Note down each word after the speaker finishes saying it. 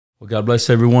Well, God bless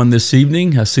everyone this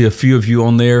evening. I see a few of you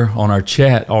on there on our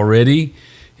chat already,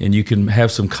 and you can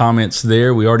have some comments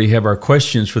there. We already have our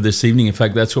questions for this evening. In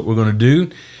fact, that's what we're going to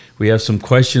do. We have some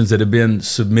questions that have been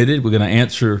submitted. We're going to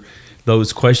answer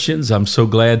those questions. I'm so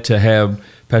glad to have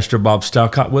Pastor Bob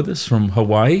Stalcott with us from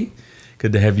Hawaii.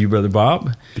 Good to have you, Brother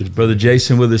Bob. Brother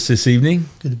Jason with us this evening.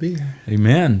 Good to be here.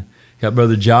 Amen. Got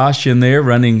Brother Josh in there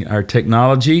running our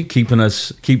technology, keeping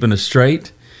us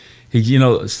straight.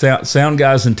 Sound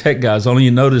guys and tech guys, you only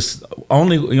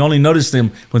notice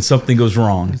them when something goes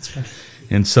wrong. That's right.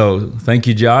 And so thank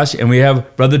you, Josh. And we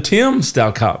have Brother Tim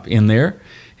Stalcott in there.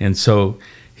 And so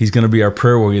he's going to be our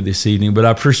prayer warrior this evening. But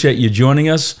I appreciate you joining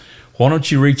us. Why don't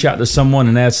you reach out to someone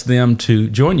and ask them to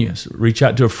join you? Reach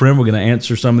out to a friend. We're going to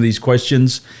answer some of these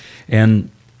questions. And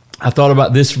I thought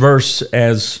about this verse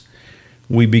as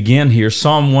we begin here.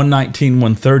 Psalm 119,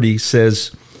 130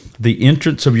 says, "The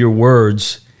entrance of your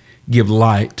words give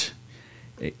light.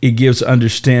 It gives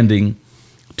understanding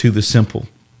to the simple."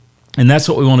 And that's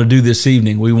what we want to do this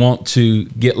evening. We want to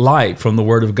get light from the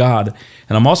Word of God.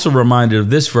 And I'm also reminded of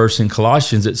this verse in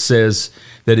Colossians. It says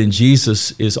that in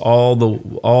Jesus is all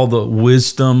the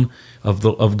wisdom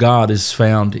of God is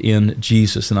found in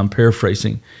Jesus. And I'm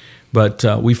paraphrasing. But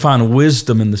we find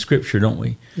wisdom in the Scripture, don't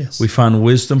we? Yes. We find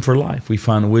wisdom for life. We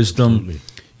find wisdom,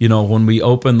 when we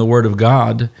open the Word of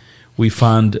God, we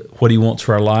find what He wants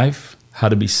for our life, how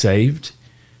to be saved,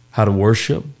 how to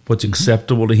worship, what's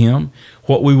acceptable to Him,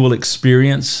 what we will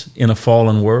experience in a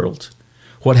fallen world,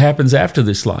 what happens after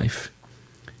this life.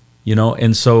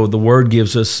 And so the Word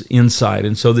gives us insight.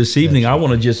 And so this evening, I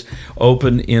want to just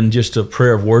open in just a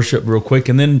prayer of worship real quick.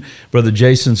 And then Brother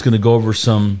Jason's going to go over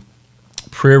some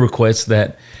prayer requests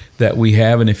that we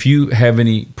have. And if you have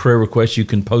any prayer requests, you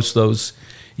can post those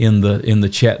in the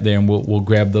chat there, and we'll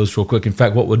grab those real quick. In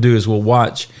fact, what we'll do is we'll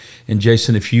watch. And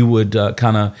Jason, if you would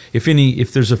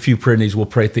if there's a few prayer needs, we'll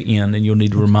pray at the end, and you'll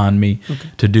need to remind me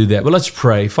to do that. But let's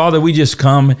pray. Father, we just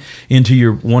come into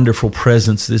your wonderful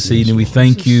presence this evening. We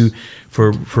thank you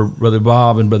for Brother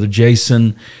Bob and Brother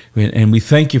Jason, and we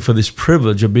thank you for this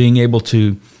privilege of being able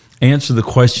to answer the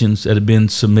questions that have been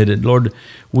submitted. Lord,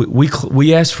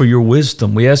 we ask for your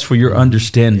wisdom. We ask for your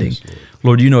understanding. Yes,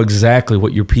 Lord, you know exactly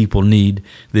what your people need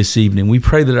this evening. We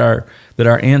pray that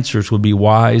our answers would be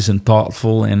wise and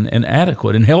thoughtful and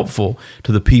adequate and helpful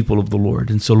to the people of the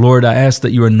Lord. And so, Lord, I ask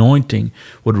that your anointing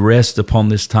would rest upon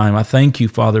this time. I thank you,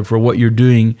 Father, for what you're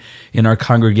doing in our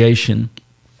congregation.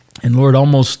 And Lord,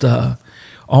 almost a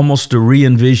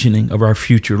re-envisioning of our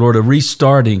future. Lord, a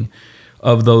restarting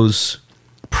of those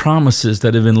promises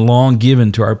that have been long given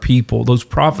to our people, those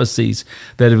prophecies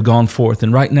that have gone forth.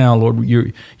 And right now, Lord,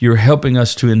 you're helping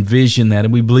us to envision that.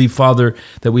 And we believe, Father,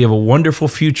 that we have a wonderful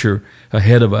future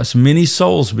ahead of us. Many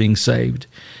souls being saved.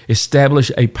 Establish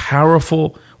a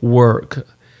powerful work,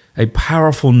 a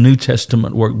powerful New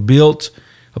Testament work built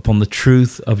upon the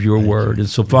truth of your word. And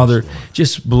so, Father,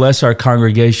 just bless our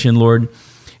congregation, Lord,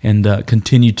 and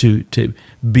continue to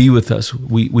be with us.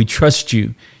 We trust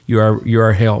you. You're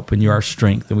our help and you're our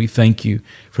strength, and we thank you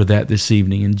for that this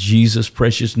evening. In Jesus'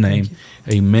 precious name,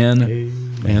 amen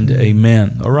and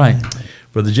amen. All right.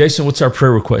 Brother Jason, what's our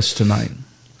prayer request tonight?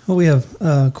 Well, we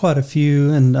have quite a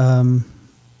few, and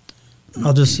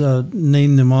I'll just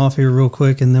name them off here real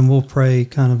quick, and then we'll pray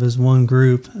kind of as one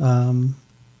group. I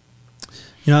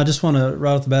just want to,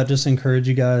 right off the bat, just encourage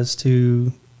you guys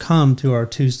to come to our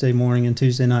Tuesday morning and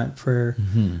Tuesday night prayer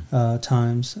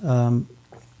times.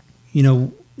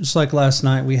 Just like last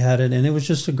night we had it, and it was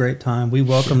just a great time. We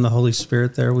welcome the Holy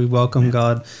Spirit there. We welcome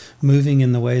God moving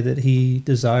in the way that He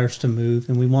desires to move,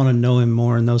 and we want to know Him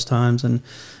more in those times. And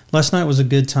last night was a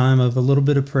good time of a little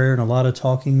bit of prayer and a lot of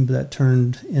talking that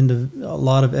turned into a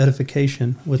lot of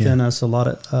edification within us, a lot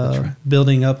of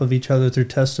building up of each other through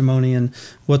testimony and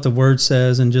what the Word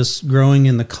says, and just growing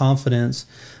in the confidence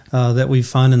that we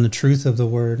find in the truth of the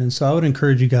Word. And so I would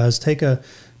encourage you guys, take a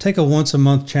once a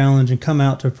month challenge and come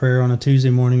out to prayer on a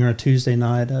Tuesday morning or a Tuesday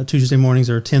night. Tuesday mornings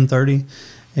are 10:30,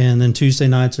 and then Tuesday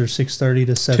nights are 6:30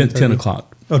 to 7:30. 10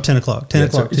 o'clock. Oh, 10 o'clock. 10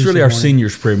 o'clock. It's really our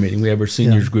seniors prayer meeting. We have our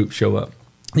seniors group show up.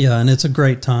 Yeah, and it's a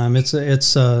great time. It's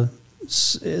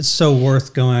so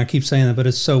worth going. I keep saying that, but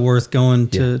it's so worth going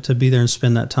to be there and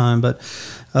spend that time. But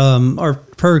our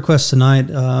prayer request tonight,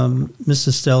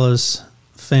 Mrs. Stella's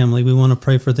family, we want to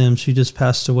pray for them. She just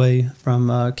passed away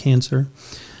from cancer.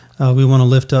 We want to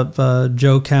lift up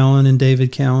Joe Cowan and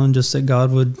David Cowan, just that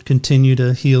God would continue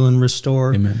to heal and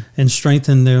restore and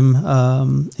strengthen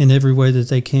them in every way that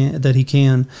He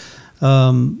can.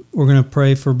 We're going to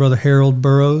pray for Brother Harold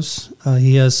Burrows.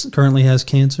 He currently has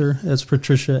cancer. That's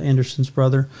Patricia Anderson's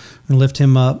brother. We're going to lift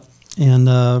him up.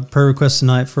 And prayer request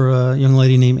tonight for a young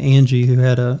lady named Angie who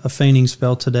had a fainting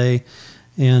spell today,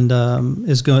 and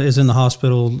is in the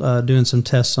hospital doing some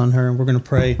tests on her. And we're going to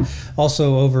pray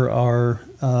also over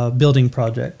our building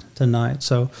project tonight.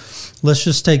 So let's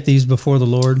just take these before the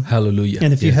Lord. Hallelujah.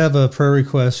 And if you have a prayer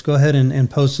request, go ahead and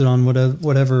post it on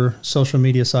whatever social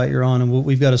media site you're on. And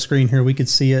we've got a screen here. We could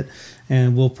see it,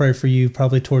 and we'll pray for you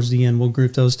probably towards the end. We'll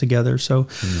group those together. So,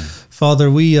 Father,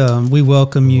 we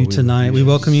welcome you tonight. We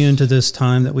welcome you into this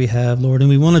time that we have, Lord. And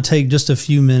we want to take just a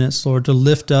few minutes, Lord, to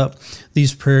lift up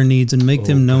these prayer needs and make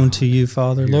them known to you,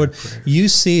 Father. Lord, you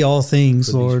see all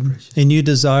things, Lord, and you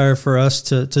desire for us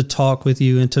to talk with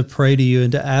you and to pray to you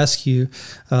and to ask you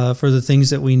for the things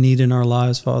that we need in our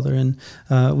lives, Father. And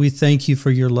we thank you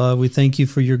for your love. We thank you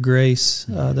for your grace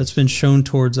that's been shown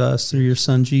towards us through your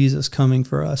Son, Jesus, coming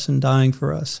for us and dying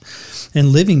for us and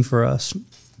living for us.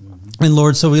 And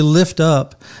Lord, so we lift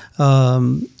up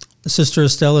Sister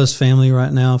Estella's family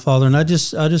right now, Father, and I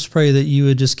just pray that you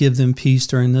would just give them peace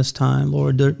during this time,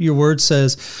 Lord. Your word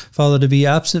says, Father, to be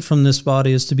absent from this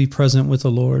body is to be present with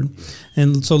the Lord.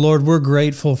 And so, Lord, we're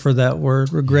grateful for that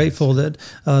word. We're grateful that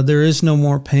there is no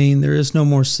more pain, there is no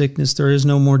more sickness, there is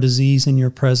no more disease in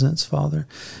your presence, Father.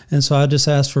 And so I just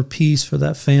ask for peace for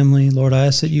that family. Lord, I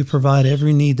ask that you provide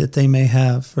every need that they may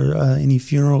have for any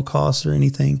funeral costs or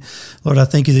anything. Lord, I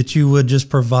thank you that you would just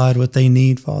provide what they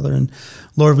need, Father. And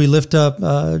Lord, we lift up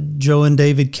Joe and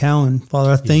David Cowan.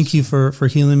 Father, I thank you for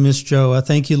healing Miss Joe. I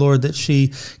thank you, Lord, that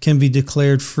she can be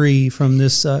declared free from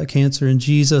this cancer. In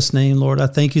Jesus' name, Lord, I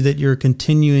thank you that you're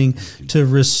continuing to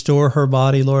restore her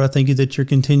body, Lord. I thank you that you're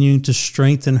continuing to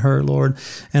strengthen her, Lord.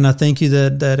 And I thank you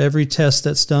that every test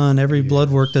that's done, every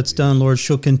blood work that's done, Lord,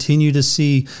 she'll continue to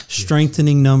see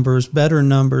strengthening numbers,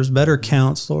 better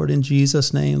counts, Lord. In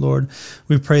Jesus' name, Lord,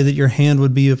 we pray that your hand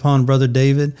would be upon Brother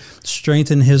David,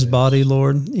 strengthen his body, Lord.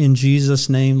 In Jesus'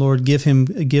 name, Lord, give him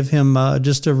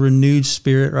just a renewed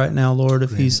spirit right now, Lord.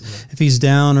 If he's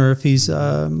down or if he's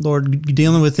Lord,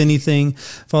 dealing with anything,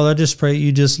 Father, I just pray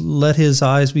you just let his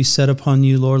eyes be set upon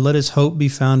you, Lord. Let his hope be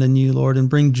found in you, Lord, and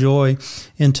bring joy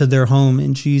into their home.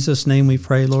 In Jesus' name, we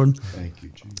pray, Lord. Thank you,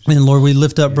 Jesus. And Lord, we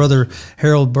lift up Brother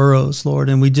Harold Burrows, Lord,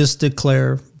 and we just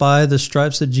declare by the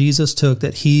stripes that Jesus took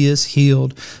that he is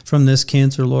healed from this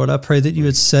cancer, Lord. I pray that you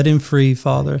would set him free,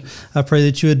 Father. I pray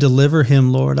that you would deliver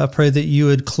him, Lord. I pray that you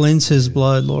would cleanse his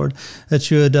blood, Lord,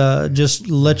 that you would just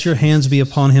let your hands be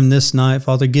upon him this night,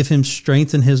 Father. Give him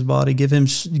strength in his body. Give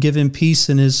him peace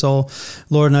in his soul,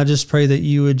 Lord. And I just pray that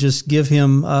you would just give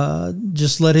him,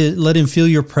 just let him feel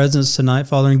your presence tonight,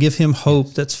 Father, and give him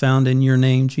hope that's found in your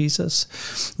name, Jesus.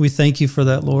 We thank you for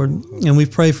that, Lord. And we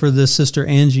pray for this Sister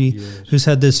Angie who's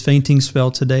had this fainting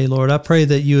spell today, Lord. I pray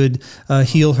that you would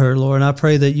heal her, Lord. I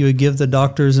pray that you would give the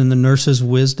doctors and the nurses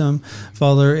wisdom,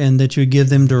 Father, and that you would give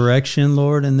them direction,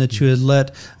 Lord, and that you would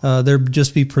let there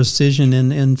just be precision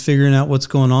in figuring out what's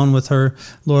going on with her,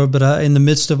 Lord. But in the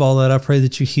midst of all that, I pray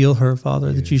that you heal her,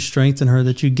 Father, that you strengthen her,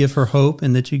 that you give her hope,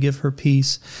 and that you give her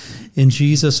peace. In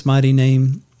Jesus' mighty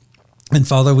name. And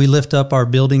Father, we lift up our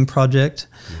building project.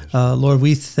 Lord,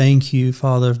 we thank you,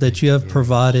 Father, that you have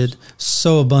provided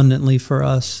so abundantly for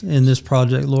us in this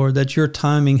project, Lord, that your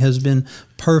timing has been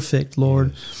perfect,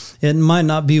 Lord. It might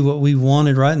not be what we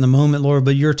wanted right in the moment, Lord,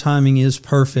 but your timing is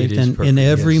perfect. And in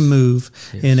every move,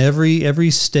 in every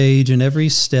stage, in every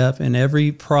step, in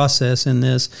every process in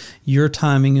this, your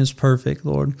timing is perfect,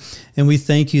 Lord. And we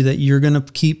thank you that you're going to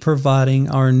keep providing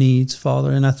our needs,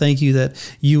 Father. And I thank you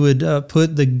that you would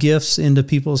put the gifts into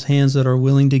people's hands that are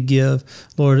willing to give,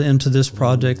 Lord, into this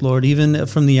project, Lord. Even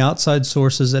from the outside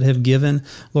sources that have given,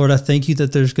 Lord, I thank you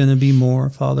that there's going to be more,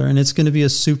 Father. And it's going to be a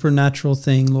supernatural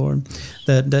thing, Lord,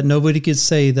 that nobody could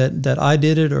say that I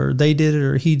did it or they did it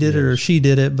or he did it or she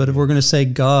did it, but we're going to say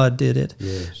God did it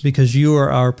because you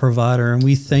are our provider. And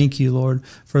we thank you, Lord,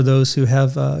 for those who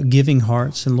have giving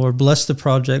hearts. And Lord, bless the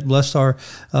project, bless our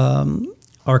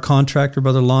contractor,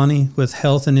 Brother Lonnie, with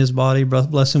health in his body.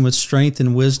 Bless him with strength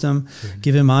and wisdom.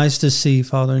 Give him eyes to see,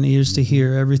 Father, and ears to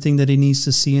hear everything that he needs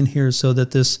to see and hear so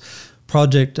that this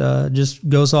project just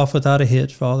goes off without a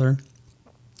hitch, Father.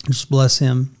 Just bless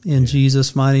him. In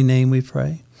Jesus' mighty name we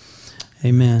pray.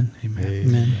 Amen.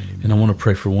 Amen. And I want to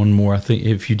pray for one more. I think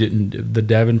if you didn't, the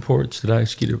Davenports, did I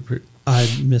ask you to pray? I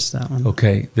missed that one.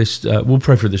 Okay. This we'll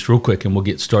pray for this real quick and we'll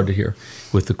get started here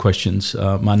with the questions.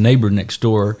 My neighbor next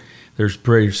door, there's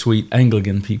very sweet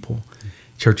Anglican people,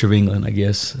 Church of England, I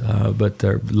guess, but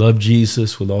they love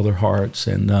Jesus with all their hearts.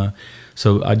 And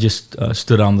so I just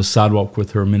stood on the sidewalk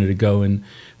with her a minute ago, and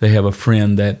they have a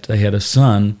friend that they had a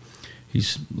son.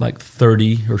 He's like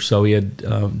 30 or so. He had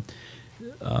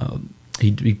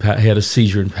he had a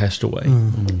seizure and passed away.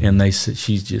 And they said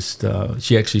she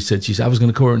actually said, I was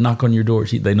going to go and knock on your door.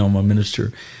 They know I'm a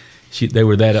minister. They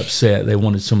were that upset. They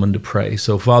wanted someone to pray.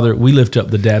 So, Father, we lift up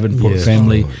the Davenport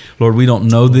family. Lord, we don't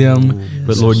know them,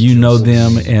 but Lord, you know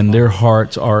them, and their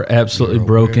hearts are absolutely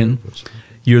broken.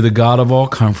 You're the God of all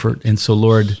comfort. And so,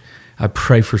 Lord, I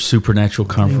pray for supernatural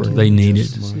comfort. They need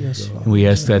it. And we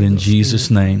ask that in Jesus'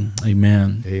 name.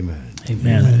 Amen. Amen.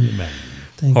 Amen.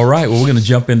 Amen. All right. Well, we're going to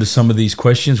jump into some of these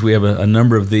questions. We have a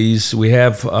number of these. We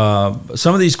have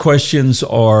some of these questions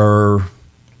are,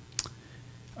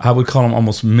 I would call them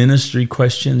almost ministry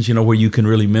questions, where you can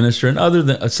really minister.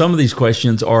 And some of these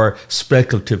questions are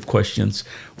speculative questions,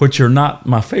 which are not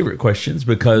my favorite questions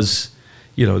because,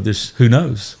 this who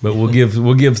knows. But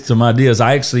we'll give some ideas.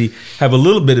 I actually have a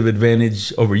little bit of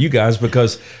advantage over you guys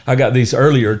because I got these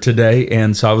earlier today,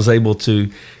 and so I was able to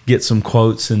get some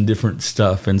quotes and different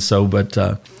stuff. And so, but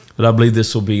I believe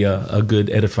this will be a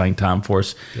good edifying time for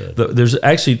us. We're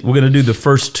going to do the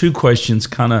first two questions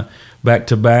kind of back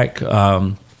to back.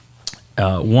 The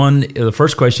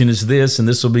first question is this, and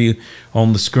this will be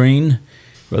on the screen.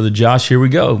 Brother Josh, here we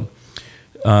go.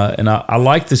 And I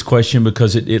like this question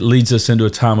because it leads us into a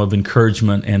time of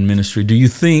encouragement and ministry. Do you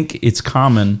think it's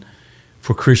common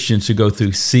for Christians to go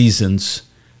through seasons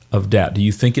of doubt? Do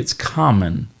you think it's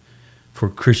common for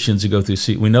Christians to go through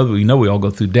seasons? We know we all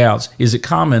go through doubts. Is it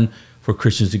common for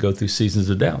Christians to go through seasons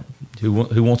of doubt?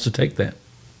 Who wants to take that?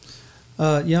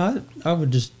 I would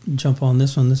just jump on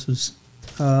this one. This was,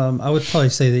 I would probably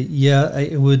say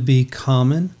that, it would be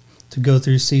common to go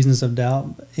through seasons of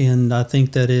doubt. And I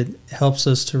think that it helps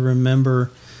us to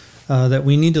remember that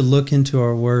we need to look into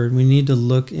our word. We need to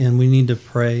look and we need to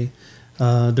pray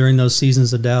during those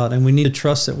seasons of doubt. And we need to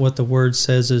trust that what the word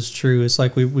says is true. It's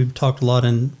like we've talked a lot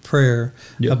in prayer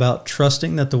about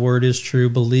trusting that the word is true,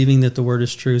 believing that the word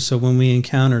is true. So when we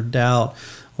encounter doubt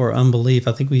or unbelief,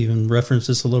 I think we even referenced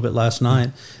this a little bit last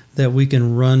night, that we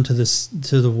can run to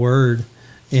the word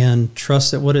and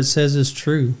trust that what it says is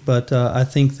true. But I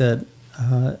think that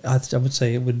I would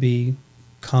say it would be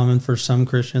common for some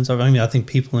Christians. I mean, I think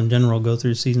people in general go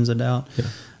through seasons of doubt.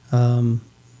 Yeah.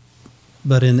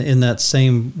 But in that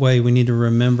same way, we need to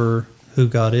remember who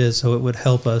God is, so it would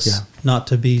help us not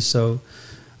to be so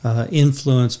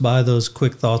influenced by those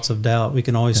quick thoughts of doubt. We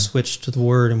can always switch to the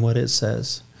Word and what it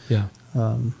says. Yeah.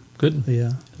 Good.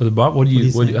 Yeah. Well, Bob, how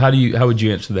would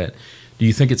you answer that? Do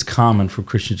you think it's common for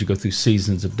Christians to go through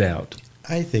seasons of doubt?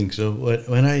 I think so.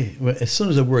 As soon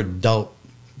as the word doubt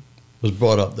was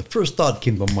brought up, the first thought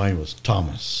came to mind was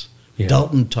Thomas. Yeah.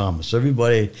 Doubting Thomas.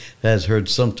 Everybody has heard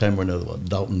sometime or another about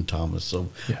doubting Thomas. So,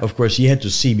 of course, he had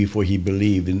to see before he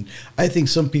believed. And I think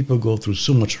some people go through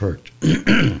so much hurt.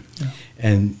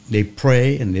 And they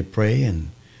pray,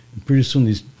 and pretty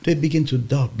soon they begin to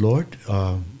doubt, Lord,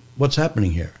 what's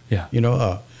happening here? Yeah.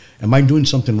 Am I doing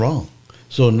something wrong?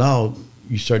 So now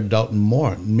you start doubting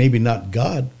more. Maybe not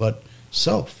God, but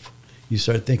self. You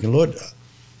start thinking, Lord,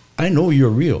 I know you're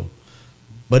real,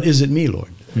 but is it me,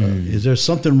 Lord? Is there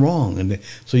something wrong? And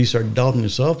so you start doubting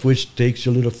yourself, which takes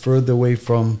you a little further away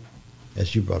from,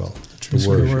 as you brought up, the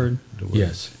word.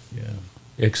 Yes. Yeah.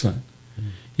 Excellent.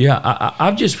 Yeah,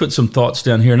 I've just put some thoughts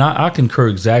down here, and I concur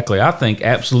exactly. I think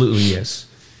absolutely yes.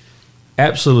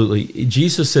 Absolutely.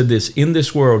 Jesus said this, in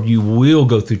this world you will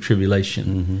go through tribulation.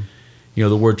 Mm-hmm.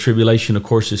 The word tribulation, of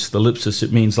course, is thalipsis.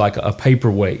 It means like a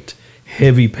paperweight,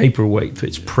 heavy paperweight.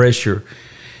 It's pressure.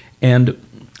 And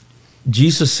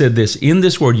Jesus said this, in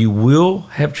this world you will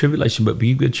have tribulation, but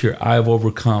be of good cheer. I have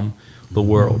overcome the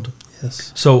world.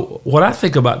 Yes. So what I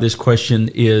think about this question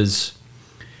is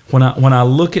when I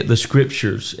look at the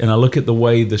scriptures and I look at the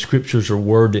way the scriptures are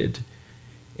worded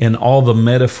and all the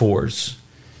metaphors,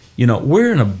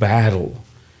 we're in a battle,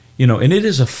 and it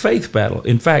is a faith battle.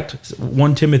 In fact,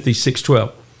 1 Timothy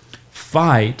 6:12,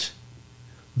 fight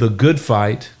the good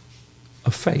fight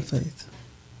of faith.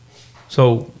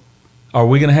 So are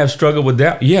we going to have struggle with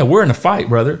doubt? Yeah, we're in a fight,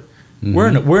 brother.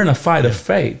 Mm-hmm. We're in a fight of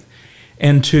faith,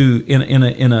 and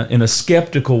in a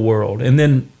skeptical world. And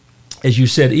then, as you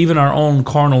said, even our own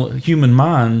carnal human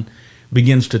mind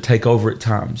begins to take over at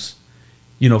times.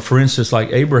 For instance,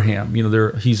 like Abraham.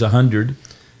 He's 100,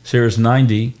 Sarah's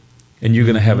 90, and you're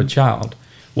going to have a child.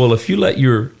 Well, if you let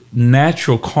your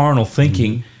natural carnal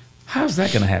thinking, how's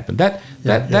that going to happen?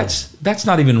 That's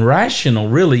not even rational,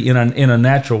 really, in a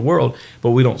natural world.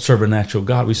 But we don't serve a natural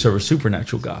God; we serve a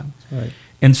supernatural God. Right.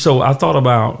 And so I thought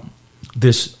about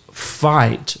this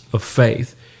fight of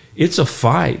faith. It's a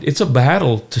fight. It's a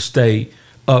battle to stay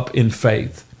up in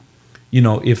faith.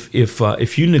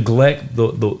 If you neglect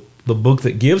the book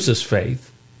that gives us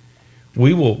faith,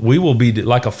 we will be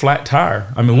like a flat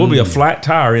tire. I mean, we'll be a flat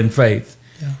tire in faith,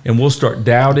 and we'll start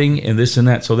doubting and this and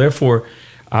that. So therefore,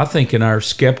 I think in our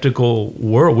skeptical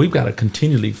world, we've got to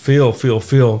continually fill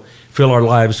our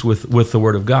lives with the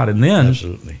Word of God, and then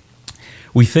Absolutely.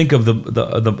 we think of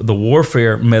the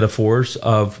warfare metaphors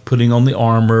of putting on the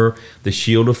armor, the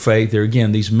shield of faith. There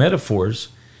again, these metaphors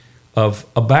of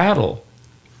a battle,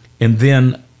 and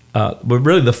then, but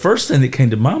really the first thing that came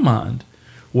to my mind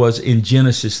was in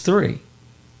Genesis 3.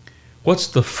 What's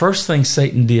the first thing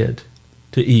Satan did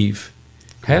to Eve?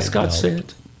 Has God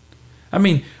said? I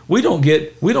mean, we don't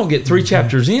get 3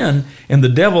 chapters in, and the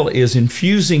devil is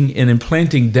infusing and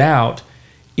implanting doubt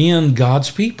in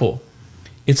God's people.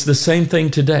 It's the same thing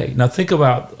today. Now think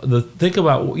about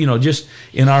just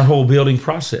in our whole building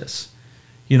process.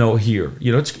 Here,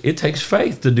 it takes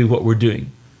faith to do what we're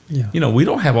doing. Yeah. We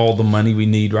don't have all the money we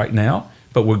need right now,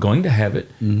 but we're going to have it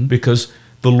because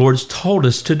the Lord's told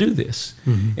us to do this.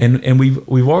 And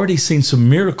we've already seen some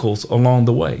miracles along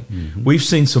the way. We've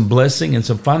seen some blessing and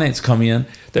some finance come in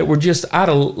that were just out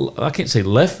of, I can't say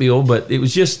left field, but it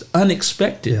was just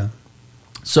unexpected. Yeah.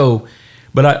 So,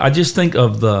 but I just think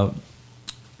of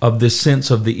this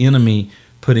sense of the enemy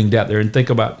putting doubt there, and think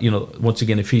about, once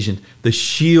again, Ephesians, the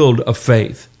shield of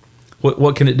faith.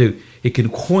 What can it do? It can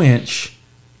quench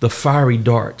the fiery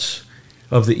darts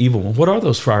of the evil one. What are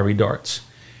those fiery darts?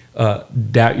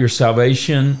 Doubt your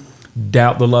salvation,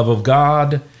 doubt the love of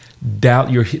God,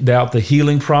 doubt the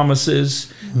healing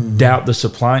promises, doubt the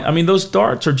supply. I mean, those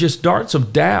darts are just darts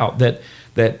of doubt that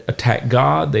attack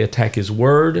God. They attack His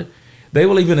Word. They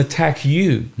will even attack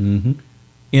you.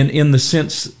 In the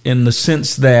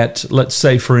sense that, let's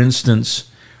say, for instance,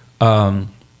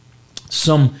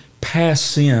 some past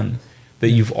sin that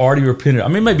you've already repented. I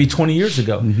mean, maybe 20 years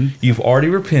ago, you've already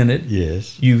repented.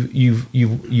 Yes.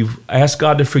 You've asked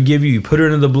God to forgive you. You put it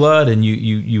into the blood, and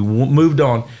you moved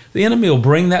on. The enemy will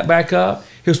bring that back up.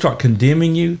 He'll start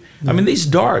condemning you. I mean, these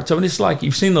darts. I mean, it's like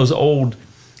you've seen those old,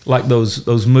 like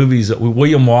those movies that with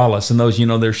William Wallace and those,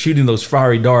 they're shooting those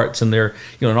fiery darts, and they're,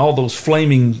 and all those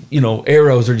flaming,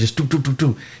 arrows are just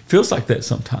feels like that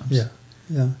sometimes. Yeah.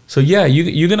 Yeah. So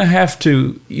you're gonna have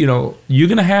to, you're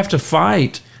gonna have to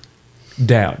fight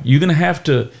doubt. You're gonna have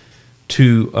to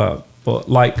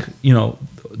like,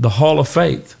 the Hall of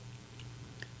Faith.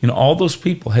 All those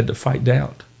people had to fight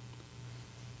doubt.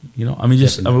 We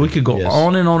could go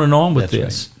on and on and on with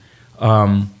That's this.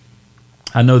 Right.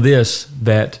 I know this,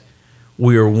 that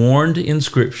we are warned in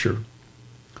Scripture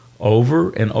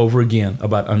over and over again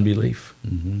about unbelief.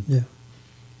 Yeah.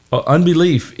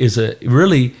 Unbelief is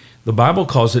the Bible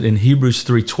calls it in Hebrews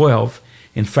 3:12.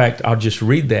 In fact, I'll just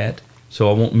read that so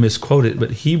I won't misquote it,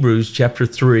 but Hebrews chapter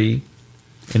 3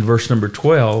 and verse number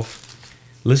 12,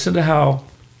 listen to how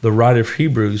the writer of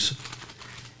Hebrews,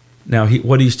 now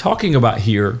what he's talking about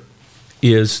here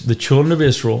is the children of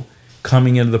Israel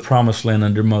coming into the promised land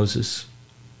under Moses.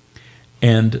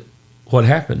 And what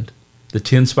happened? The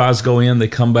 10 spies go in, they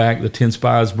come back, the 10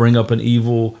 spies bring up an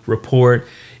evil report.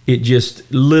 It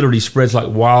just literally spreads like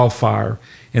wildfire.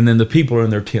 And then the people are in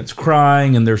their tents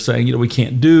crying, and they're saying, we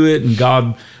can't do it, and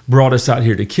God brought us out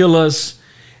here to kill us.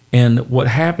 And what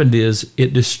happened is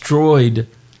it destroyed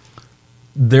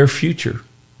their future.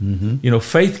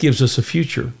 Faith gives us a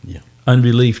future. Yeah.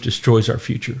 Unbelief destroys our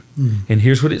future. And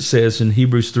here's what it says in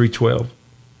Hebrews 3:12.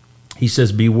 He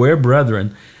says, "Beware,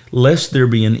 brethren, lest there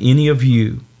be in any of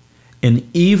you an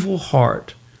evil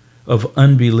heart of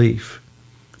unbelief,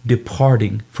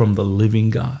 departing from the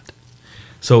living God."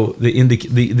 So the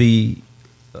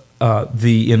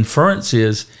inference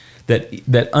is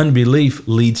that unbelief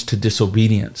leads to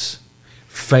disobedience.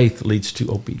 Faith leads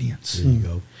to obedience. There you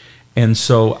go. And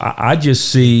so I just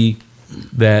see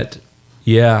that,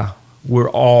 we're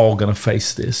all going to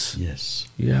face this. Yes.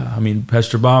 Yeah. I mean,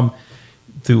 Pastor Bob,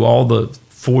 through all the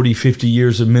 40, 50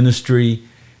 years of ministry,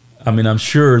 I mean, I'm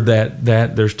sure that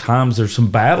there's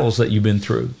some battles that you've been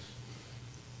through.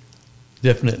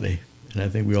 Definitely. And I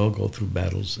think we all go through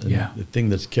battles. And the thing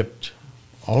that's kept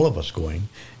all of us going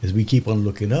is we keep on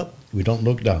looking up. We don't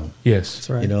look down. Yes. That's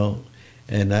right.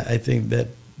 And I think that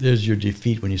there's your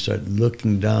defeat when you start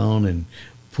looking down and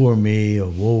poor me or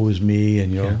woe is me.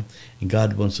 And, and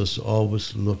God wants us to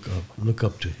always look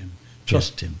up to Him,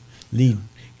 trust Him, lead,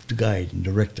 to guide and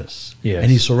direct us. Yes.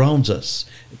 And He surrounds us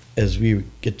as we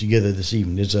get together this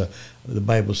evening. The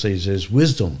Bible says there's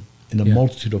wisdom in a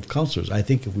multitude of counselors. I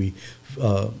think if we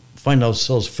find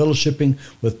ourselves fellowshipping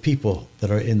with people that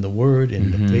are in the Word,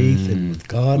 in the faith, and with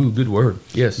God. Ooh, good word.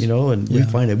 Yes. And we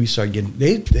find that we start getting,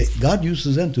 God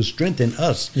uses them to strengthen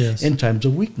us in times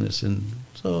of weakness. And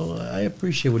So I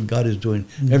appreciate what God is doing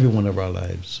every one of our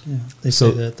lives. Yeah. They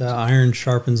say that the iron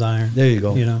sharpens iron. There you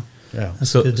go. You know. Yeah.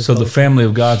 That's So good to the fellowship. family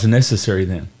of God's necessary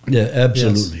then. Yeah,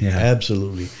 absolutely. Yes. Yeah.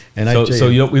 Absolutely. And I So, tell so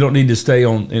you, we don't need to stay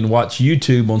on and watch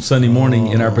YouTube on Sunday morning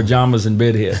in our pajamas and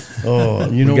bedhead. you know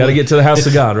We got to what? get to the house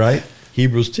of God, right?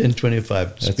 Hebrews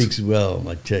 10:25 speaks well,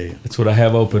 I tell you. That's what I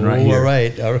have open right here. All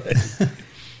right, all right.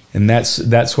 And that's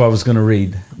what I was going to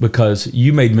read, because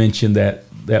you made mention that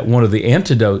one of the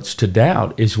antidotes to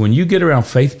doubt is when you get around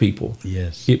faith people,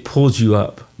 Yes. it pulls you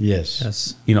up. Yes.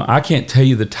 Yes. You know, I can't tell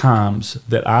you the times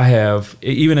that I have,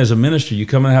 even as a minister, you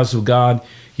come in the house of God,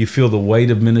 you feel the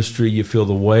weight of ministry, you feel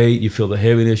the weight, you feel the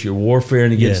heaviness, you're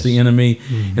warfaring against Yes. the enemy.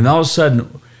 And all of a sudden,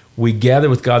 we gather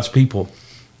with God's people,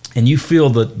 and you feel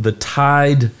the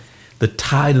tide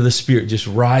of the Spirit just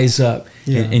rise up,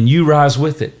 Yeah. and you rise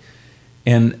with it.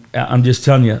 And I'm just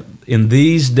telling you, in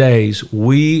these days,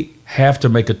 we have to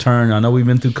make a turn. I know we've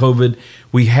been through COVID.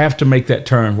 We have to make that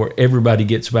turn where everybody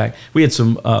gets back. We had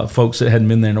some folks that hadn't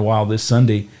been there in a while this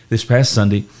past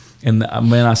Sunday. And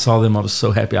man, I saw them. I was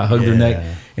so happy. I hugged their neck.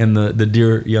 And the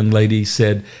dear young lady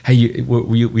said, "Hey,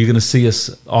 you're going to see us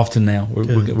often now. We're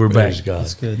back." Praise God.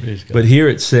 That's good. Praise God. But here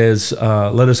it says,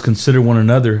 "Let us consider one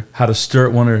another how to stir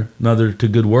up one another to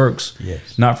good works,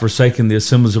 Yes. not forsaking the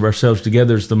assemblies of ourselves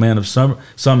together as the man of some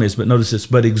is." But notice this: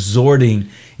 but exhorting,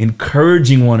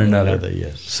 encouraging one another.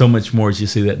 Yes. So much more as you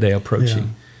see that day approaching.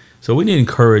 Yeah. So we need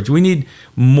encourage. We need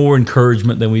more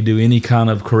encouragement than we do any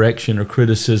kind of correction or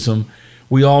criticism.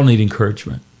 We all need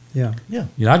encouragement. Yeah. Yeah.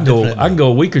 You know, I definitely. can go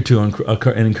a week or two on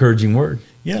an encouraging word.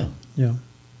 Yeah. Yeah.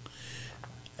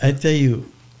 I tell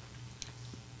you,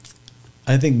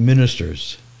 I think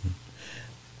ministers,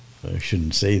 I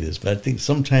shouldn't say this, but I think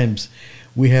sometimes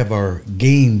we have our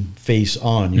game face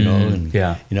on, you know, and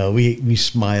yeah. you know, we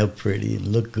smile pretty and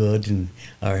look good, and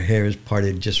our hair is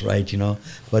parted just right, you know.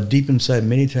 But deep inside,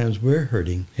 many times we're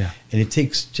hurting, Yeah. and it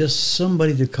takes just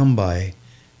somebody to come by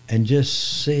and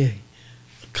just say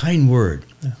a kind word.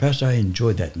 Yeah. Pastor, I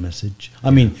enjoyed that message.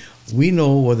 I mean, we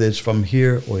know whether it's from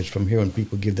here or it's from here when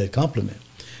people give that compliment,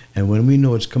 and when we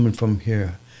know it's coming from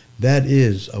here, that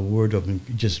is a word of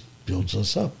it just builds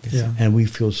us up, Yeah. and we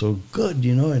feel so good,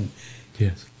 you know. And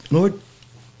Yes. Lord,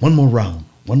 one more round,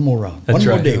 That's one more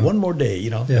right. day, Yeah. one more day, you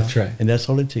know. Yeah. That's right. And that's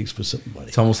all it takes for somebody.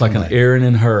 It's almost like an Aaron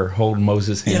and Hur holding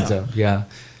Moses' hands Yeah. up. Yeah,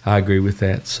 I agree with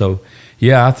that. So,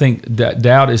 yeah, I think that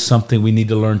doubt is something we need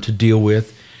to learn to deal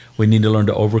with. We need to learn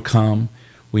to overcome.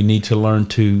 We need to learn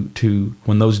to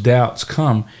when those doubts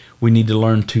come, we need to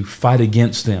learn to fight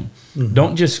against them. Mm-hmm.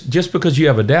 Don't just because you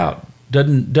have a doubt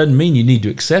doesn't mean you need to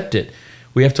accept it.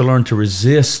 We have to learn to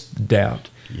resist doubt,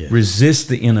 Yes. resist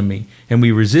the enemy, and we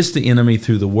resist the enemy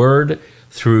through the word,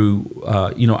 through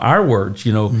our words.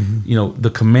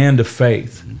 The command of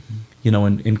faith.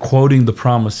 In quoting the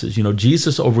promises.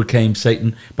 Jesus overcame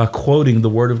Satan by quoting the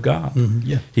word of God. Mm-hmm.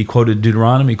 Yeah. He quoted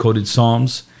Deuteronomy, he quoted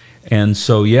Psalms. And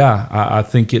so, I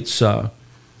think it's,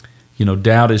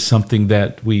 doubt is something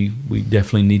that we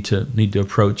definitely need to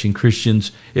approach. And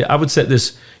Christians, I would say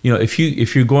this,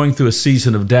 if you're going through a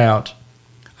season of doubt,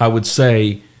 I would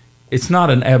say it's not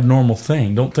an abnormal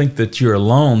thing. Don't think that you're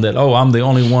alone, that, I'm the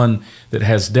only one that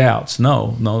has doubts.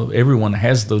 No, everyone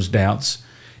has those doubts.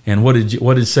 And what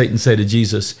did Satan say to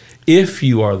Jesus? If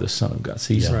you are the Son of God.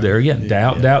 See, he's there again.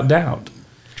 Doubt.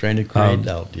 Trying to create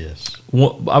doubt, yes.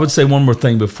 I would say one more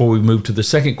thing before we move to the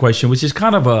second question, which is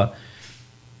kind of a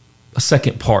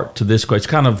second part to this question.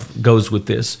 Kind of goes with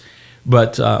this.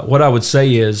 But what I would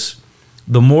say is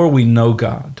the more we know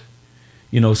God,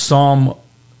 Psalm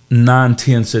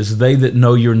 9:10 says, they that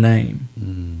know your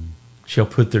name shall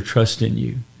put their trust in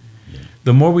you. Yeah.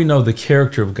 The more we know the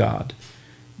character of God,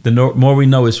 the more we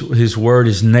know his word,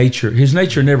 his nature. His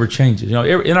nature never changes.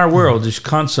 In our world, it's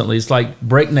constantly, it's like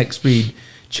breakneck speed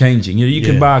changing. You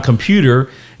can buy a computer,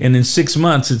 and in 6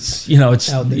 months,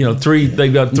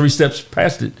 they've got 3 steps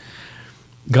past it.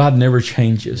 God never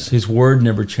changes. His word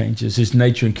never changes. His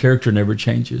nature and character never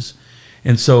changes.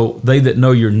 And so they that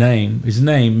know your name, his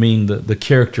name meaning the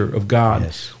character of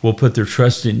God, will put their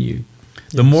trust in you.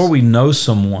 The more we know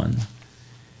someone,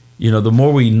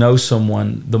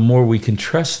 the more we can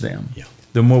trust them. Yeah.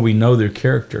 The more we know their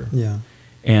character. Yeah.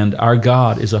 And our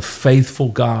God is a faithful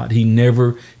God. He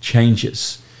never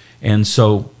changes. And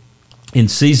so in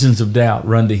seasons of doubt,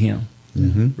 run to him.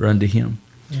 Mm-hmm. Run to him.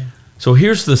 Yeah. So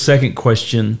here's the second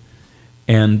question,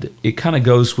 and it kind of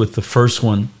goes with the first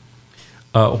one.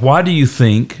 Why do you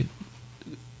think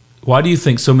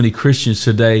so many Christians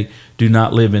today do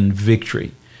not live in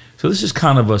victory? So this is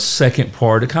kind of a second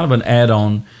part, kind of an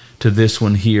add-on to this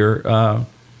one here.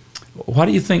 Why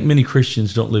do you think many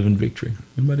Christians don't live in victory?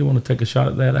 Anybody want to take a shot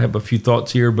at that? I have a few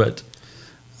thoughts here, but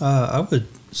I would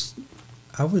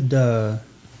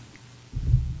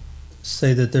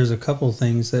say that there's a couple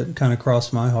things that kind of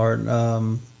cross my heart.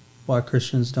 Why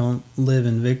Christians don't live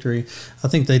in victory. I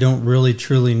think they don't really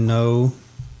truly know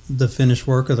the finished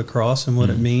work of the cross and what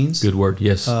it means. Good word.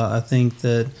 Yes. I think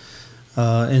that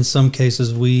in some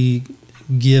cases we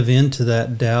give into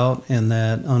that doubt and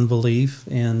that unbelief,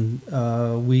 and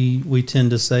we tend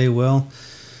to say, well,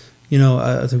 you know,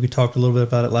 I think we talked a little bit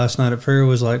about it last night at prayer,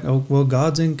 was like, oh, well,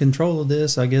 God's in control of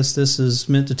this. I guess this is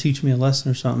meant to teach me a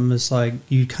lesson or something. It's like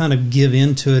you kind of give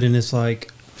into it, and it's like,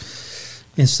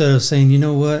 instead of saying, you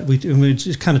know what, we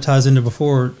just kind of ties into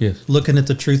before, yes, looking at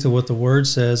the truth of what the Word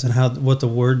says and what the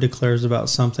Word declares about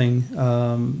something,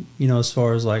 you know, as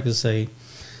far as like, let's say,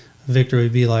 victory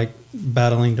would be like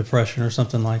battling depression or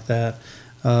something like that.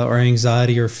 Or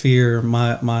anxiety or fear,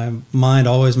 my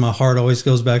heart always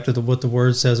goes back to what the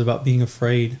Word says about being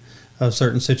afraid of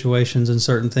certain situations and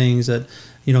certain things, that,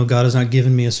 you know, God has not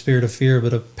given me a spirit of fear,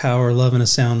 but of power, love, and a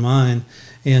sound mind.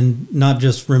 And not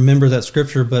just remember that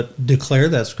scripture, but declare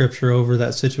that scripture over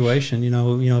that situation. You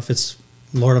know, if it's,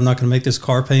 Lord, I'm not going to make this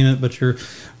car payment, but your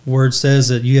Word says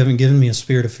that you haven't given me a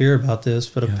spirit of fear about this,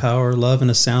 but of power, love, and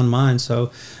a sound mind.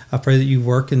 So I pray that you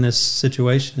work in this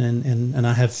situation, and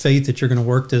I have faith that you're going to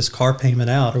work this car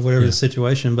payment out, or whatever the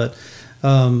situation. But,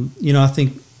 you know, I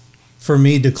think for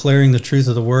me, declaring the truth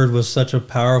of the Word was such a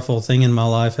powerful thing in my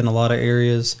life in a lot of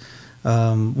areas.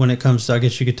 When it comes to, I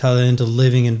guess you could tie that into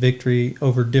living in victory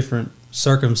over different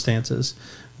circumstances,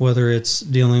 whether it's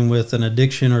dealing with an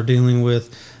addiction or dealing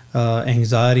with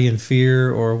anxiety and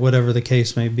fear or whatever the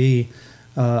case may be.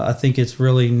 I think it's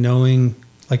really knowing,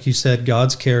 like you said,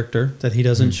 God's character, that He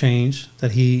doesn't change,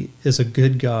 that He is a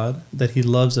good God, that He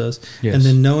loves us, and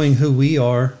then knowing who we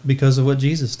are because of what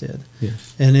Jesus did.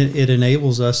 Yes. And it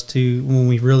enables us to, when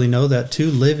we really know that,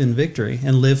 to live in victory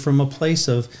and live from a place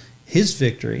of His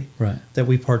victory that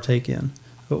we partake in.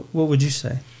 What would you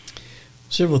say?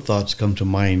 Several thoughts come to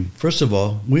mind. First of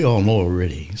all, we all know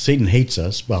already, Satan hates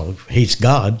us, well, hates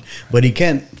God, but he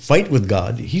can't fight with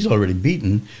God. He's already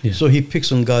beaten, so he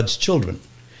picks on God's children.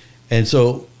 And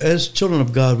so, as children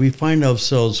of God, we find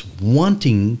ourselves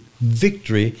wanting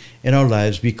victory in our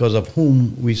lives because of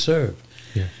whom we serve.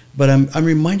 Yeah. But I'm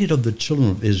reminded of the children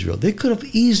of Israel. They could have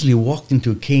easily walked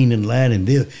into Canaan land, and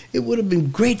it would have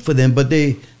been great for them, but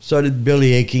they started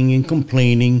belly aching and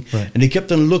complaining, and they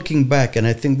kept on looking back. And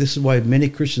I think this is why many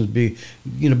Christians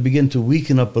begin to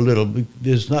weaken up a little.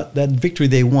 There's not that victory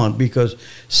they want, because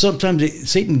sometimes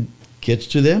Satan gets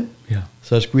to them,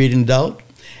 starts creating doubt,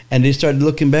 and they started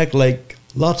looking back like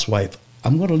Lot's wife.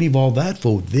 I'm going to leave all that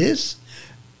for this?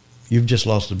 You've just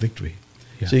lost the victory.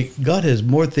 Yeah. See, God has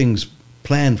more things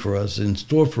planned for us, in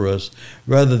store for us,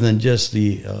 rather than just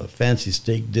the fancy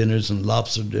steak dinners and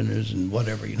lobster dinners and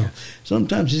whatever, you know.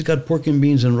 Sometimes He's got pork and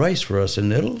beans and rice for us,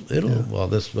 and it'll well,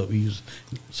 that's what we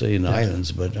say in the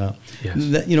islands, but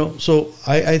that, you know, so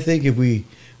I think if we,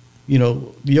 you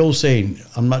know, the old saying,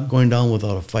 I'm not going down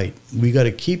without a fight, we got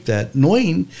to keep that,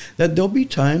 knowing that there'll be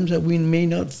times that we may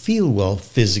not feel well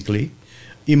physically,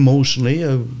 emotionally,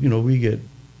 you know, we get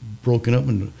broken up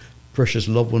and precious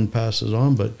loved one passes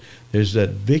on, but there's that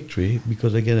victory,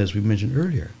 because again, as we mentioned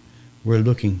earlier, we're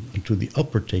looking into the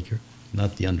upper taker,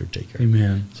 not the undertaker.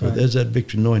 Amen. So there's that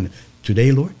victory, knowing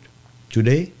today, Lord,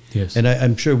 today. Yes. And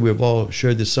I'm sure we've all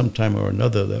shared this sometime or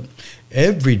another, that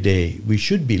every day we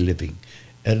should be living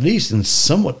at least in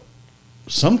some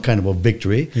kind of a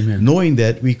victory, knowing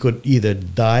that we could either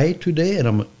die today,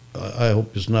 and I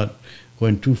hope it's not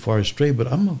going too far astray,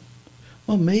 but I'm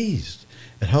amazed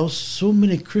at how so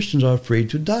many Christians are afraid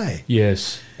to die.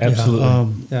 Yes,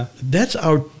 absolutely. That's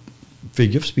our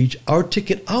figure of speech, our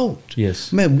ticket out.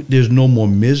 Yes. Man, there's no more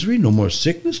misery, no more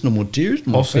sickness, no more tears,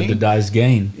 no more also, pain. to die is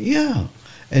gain. Yeah.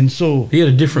 And so... He had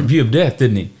a different view of death,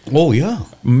 didn't he? Oh, yeah.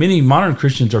 Many modern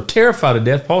Christians are terrified of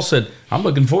death. Paul said, I'm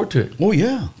looking forward to it. Oh,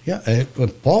 yeah. Yeah.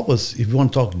 Paul was, if you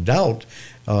want to talk doubt,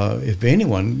 if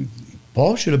anyone,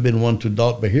 Paul should have been one to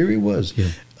doubt, but here he was.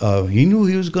 Yeah. He knew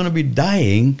he was going to be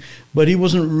dying, but he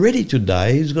wasn't ready to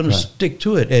die. He's going to stick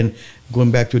to it. And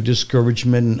going back to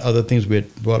discouragement and other things we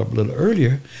had brought up a little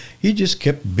earlier, he just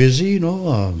kept busy, you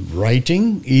know,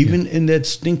 writing, even in that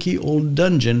stinky old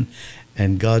dungeon.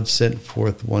 And God sent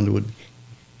forth one who would,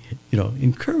 you know,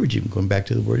 encourage him, going back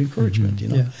to the word encouragement, you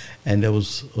know. Yeah. And that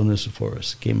was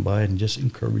Onesiphorus, came by and just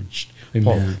encouraged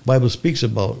Paul. The Bible speaks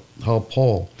about how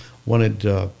Paul wanted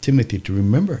Timothy to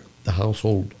remember the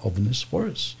household of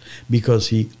Onesiphorus, because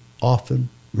he often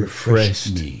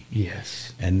refreshed me.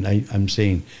 Yes. And I'm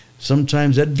saying,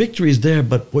 sometimes that victory is there,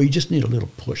 but boy, you just need a little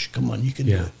push. Come on, you can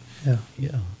do it. Yeah.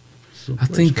 Yeah. So I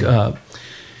think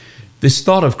this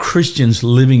thought of Christians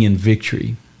living in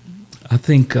victory I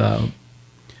think, and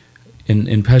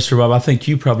Pastor Bob, I think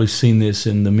you've probably seen this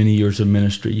in the many years of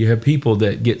ministry. You have people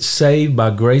that get saved by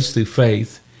grace through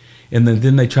faith, and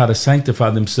then they try to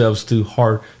sanctify themselves through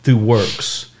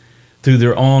works, through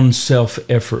their own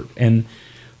self-effort. And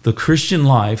the Christian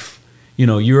life,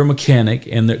 you're a mechanic,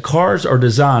 and the cars are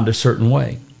designed a certain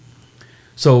way.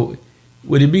 So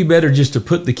would it be better just to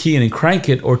put the key in and crank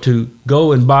it, or to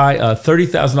go and buy a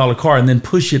 $30,000 car and then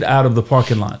push it out of the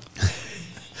parking lot?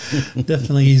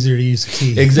 Definitely easier to use a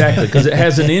key. Exactly, because it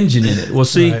has an engine in it. Well,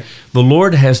 see, right. The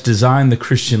Lord has designed the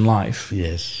Christian life,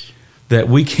 yes, that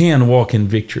we can walk in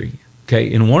victory.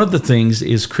 Okay, and one of the things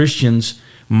is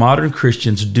modern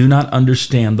Christians do not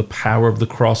understand the power of the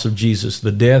cross of Jesus,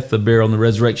 the death, the burial, and the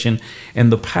resurrection,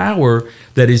 and the power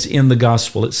that is in the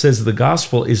gospel. It says the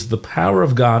gospel is the power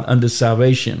of God unto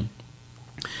salvation.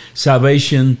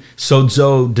 Salvation,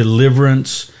 sozo,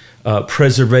 deliverance,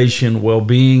 preservation,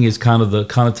 well-being is kind of the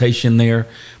connotation there.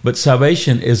 But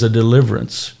salvation is a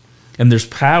deliverance. And there's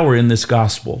power in this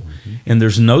gospel. Mm-hmm. And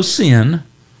there's no sin,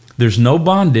 there's no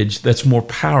bondage that's more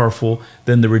powerful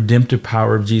than the redemptive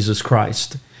power of Jesus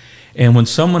Christ. And when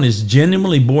someone is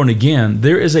genuinely born again,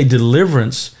 there is a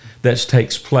deliverance that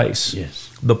takes place. Yes.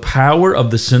 The power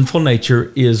of the sinful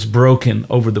nature is broken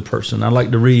over the person. I'd like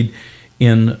to read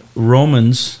in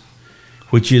Romans,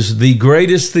 which is the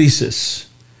greatest thesis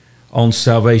on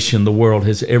salvation the world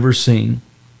has ever seen.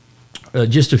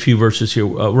 Just a few verses here.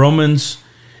 Romans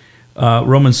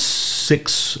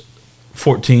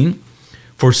 6:14.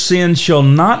 For sin shall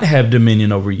not have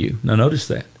dominion over you. Now notice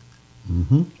that.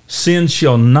 Mm-hmm. Sin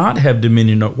shall not have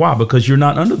dominion. Why? Because you're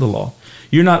not under the law.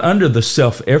 You're not under the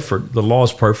self-effort. The law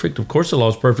is perfect. Of course the law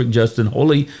is perfect, just and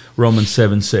holy, Romans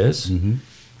 7 says. Mm-hmm.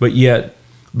 But yet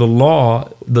the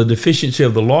law, the deficiency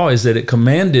of the law is that it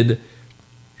commanded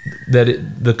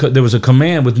that there was a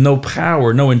command with no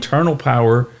power, no internal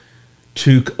power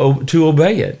to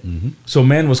obey it. Mm-hmm. So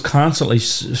man was constantly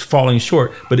falling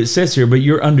short. But it says here, but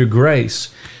you're under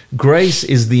grace. Grace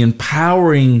is the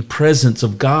empowering presence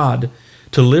of God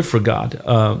to live for God.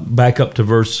 Back up to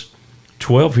verse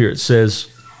 12 here. It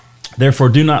says, therefore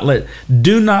do not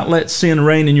let sin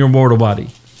reign in your mortal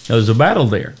body. Now there's a battle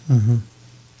there. Mm-hmm.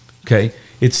 Okay.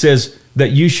 It says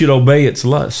that you should obey its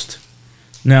lust.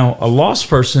 Now, a lost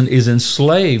person is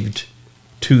enslaved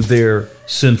to their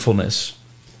sinfulness.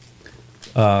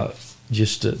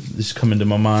 This coming to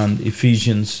my mind,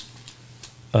 Ephesians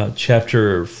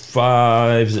chapter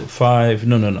 5, is it 5?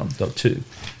 No, 2.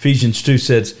 Ephesians 2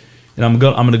 says, and I'm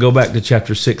going to go back to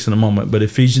chapter 6 in a moment, but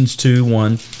Ephesians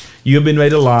 2:1, you have been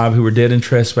made alive who were dead in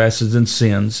trespasses and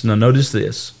sins. Now, notice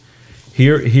this.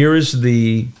 Here is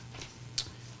the,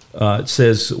 it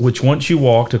says, which once you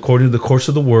walked according to the course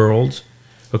of the world,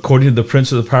 according to the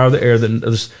prince of the power of the air,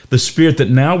 the spirit that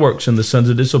now works in the sons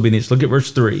of disobedience. Look at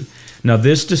verse 3. Now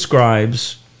this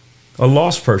describes a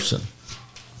lost person,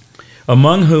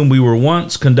 among whom we were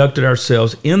once conducted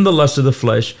ourselves in the lust of the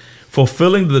flesh,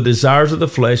 fulfilling the desires of the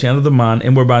flesh and of the mind,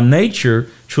 and were by nature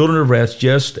children of wrath,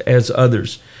 just as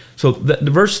others. So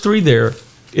the verse 3 there,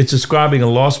 it's describing a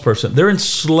lost person. They're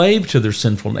enslaved to their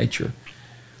sinful nature.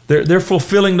 They're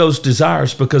fulfilling those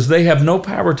desires because they have no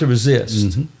power to resist.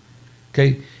 Mm-hmm.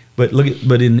 Okay, but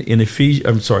in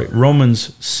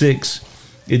Romans 6,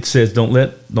 it says, don't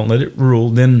let it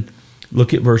rule. Then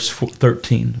look at verse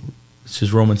 13. This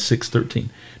is Romans 6:13.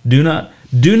 Do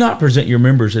not present your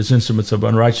members as instruments of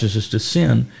unrighteousness to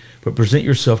sin, but present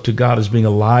yourself to God as being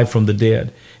alive from the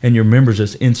dead, and your members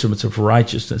as instruments of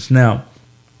righteousness. Now,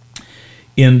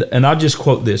 and I'll just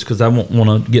quote this because I won't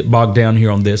want to get bogged down here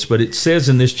on this, but it says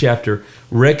in this chapter,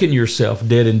 reckon yourself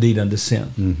dead indeed unto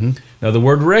sin. Mm-hmm. Now, the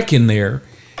word reckon there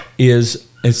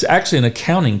it's actually an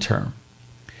accounting term.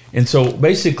 And so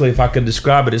basically, if I could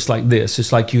describe it, it's like this.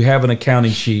 It's like you have an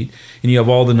accounting sheet and you have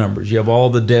all the numbers. You have all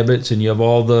the debits and you have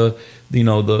all the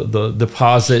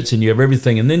deposits and you have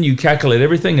everything. And then you calculate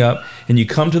everything up and you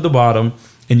come to the bottom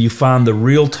and you find the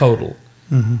real total.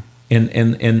 Mm-hmm.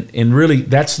 And really,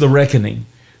 that's the reckoning.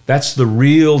 That's the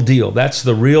real deal. That's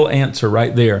the real answer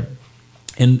right there.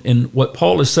 And what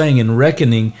Paul is saying in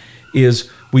reckoning is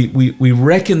we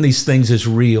reckon these things as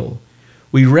real.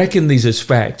 We reckon these as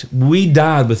fact. We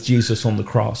died with Jesus on the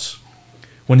cross.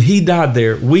 When he died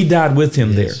there, we died with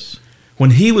him there.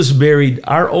 When he was buried,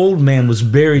 our old man was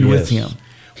buried with him.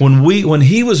 When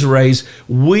he was raised,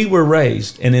 we were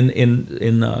raised. And in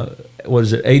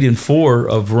 8:4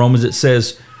 of Romans, it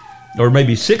says, or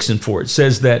maybe 6:4, it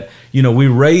says that, we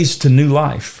raised to new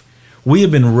life. We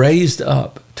have been raised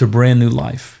up to brand new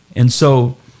life. And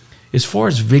so, as far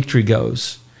as victory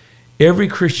goes, every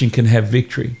Christian can have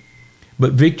victory.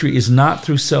 But victory is not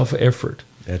through self-effort.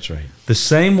 That's right. The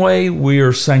same way we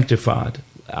are sanctified,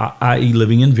 i.e.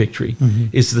 living in victory,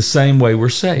 is the same way we're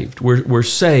saved. We're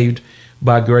saved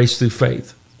by grace through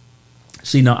faith.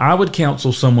 See, now I would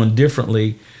counsel someone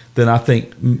differently than I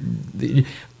think.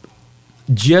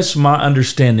 Just my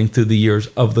understanding through the years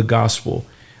of the gospel,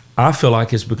 I feel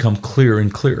like has become clearer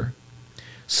and clearer.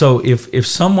 So if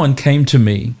someone came to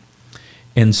me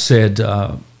and said,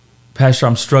 Pastor,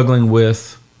 I'm struggling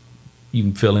with, you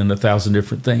can fill in 1,000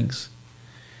 different things.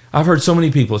 I've heard so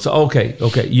many people say, okay,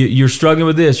 you're struggling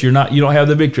with this. You don't have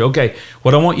the victory. Okay,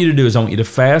 what I want you to do is I want you to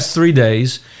fast 3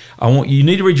 days. You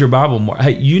need to read your Bible more.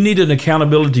 Hey, you need an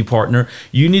accountability partner.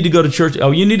 You need to go to church.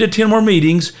 Oh, you need to attend more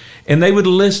meetings. And they would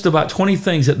list about 20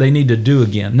 things that they need to do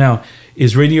again. Now,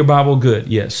 is reading your Bible good?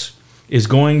 Yes. Is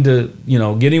going to,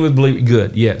 getting with belief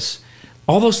good? Yes.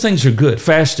 All those things are good.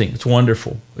 Fasting, it's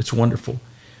wonderful. It's wonderful.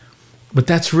 But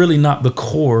that's really not the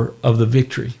core of the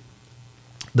victory.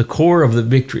 The core of the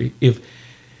victory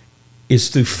is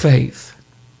through faith.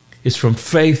 It's from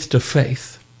faith to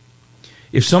faith.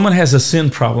 If someone has a sin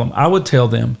problem, I would tell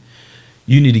them,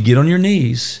 you need to get on your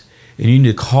knees and you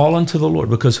need to call unto the Lord,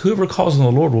 because whoever calls on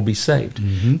the Lord will be saved.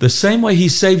 Mm-hmm. The same way he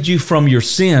saved you from your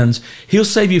sins, he'll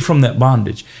save you from that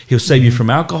bondage. He'll save you from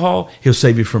alcohol. He'll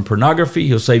save you from pornography.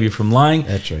 He'll save you from lying.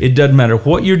 That's right. It doesn't matter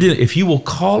what you're doing. If you will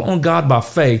call on God by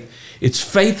faith, it's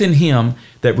faith in him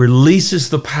that releases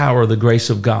the power of the grace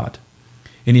of God.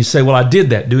 And you say, well, I did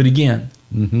that. Do it again.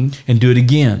 Mm-hmm. And do it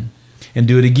again. And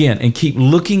do it again. And keep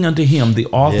looking unto him, the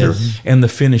author and the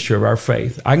finisher of our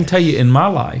faith. I can tell you in my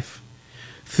life,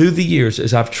 through the years,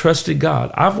 as I've trusted God,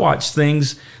 I've watched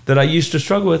things that I used to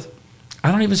struggle with.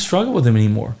 I don't even struggle with them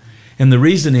anymore. And the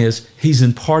reason is he's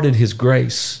imparted his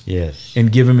grace and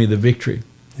given me the victory.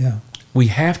 Yeah. We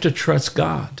have to trust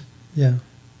God. Yeah.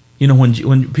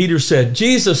 When Peter said,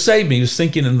 Jesus saved me, he was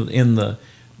thinking in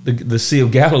the Sea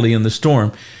of Galilee in the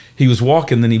storm. He was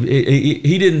walking,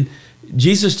 then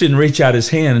Jesus didn't reach out his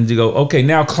hand and go, okay,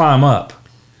 now climb up.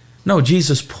 No,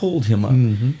 Jesus pulled him up.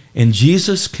 Mm-hmm. And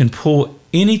Jesus can pull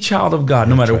any child of God,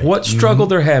 no matter what struggle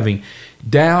they're having,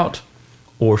 doubt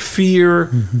or fear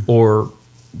or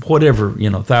whatever,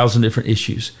 1,000 different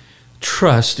issues.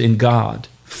 Trust in God,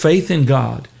 faith in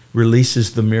God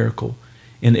releases the miracle.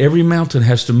 And every mountain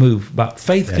has to move. But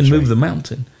faith can move the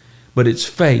mountain, but it's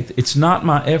faith. It's not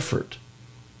my effort.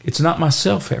 It's not my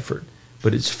self-effort,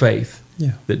 but it's faith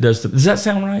that does Does that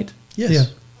sound right? Yes, yeah.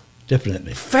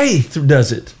 Definitely. Faith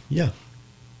does it. Yeah.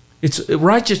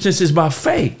 Righteousness is by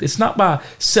faith. It's not by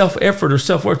self-effort or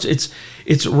self-worth.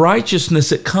 It's righteousness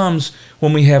that comes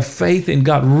when we have faith in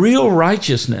God. Real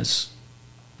righteousness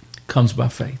comes by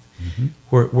faith,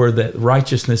 where that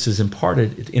righteousness is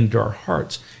imparted into our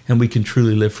hearts, and we can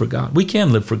truly live for God. We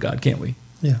can live for God, can't we?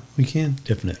 Yeah, we can.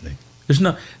 Definitely.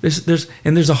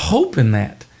 There's a hope in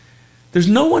that. There's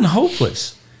no one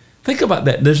hopeless. Think about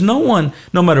that. There's no one,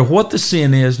 no matter what the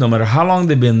sin is, no matter how long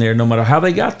they've been there, no matter how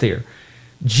they got there,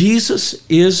 Jesus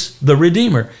is the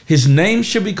Redeemer. His name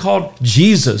should be called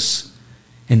Jesus,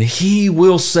 and he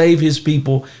will save his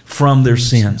people from their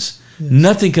sins. Yes.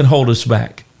 Nothing can hold us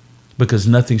back, because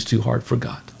nothing's too hard for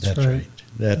God. That's right.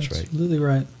 That's right. Absolutely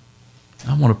right.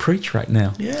 I want to preach right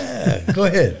now. Yeah, go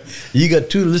ahead. You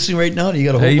got 2 listening right now, and you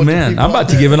got a whole bunch of Amen. people I'm about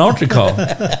to give an altar call.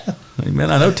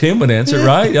 Amen. I know Tim would answer,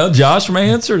 right? Josh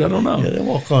may answer it. I don't know. Yeah, they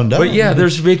walk on down. But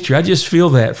there's victory. I just feel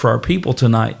that for our people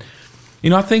tonight.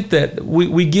 I think that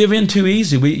we give in too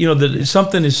easy. That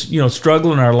something is,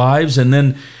 struggling in our lives, and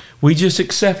then we just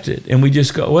accept it. And we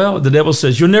just go, well, the devil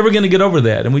says, you're never going to get over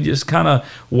that. And we just kind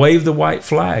of wave the white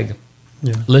flag.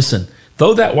 Yeah. Listen,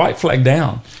 throw that white flag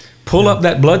down. Pull up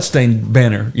that bloodstained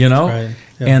banner, Right.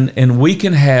 Yeah. And we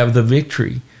can have the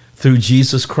victory through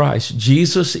Jesus Christ.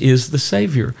 Jesus is the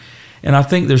Savior. And I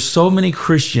think there's so many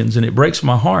Christians, and it breaks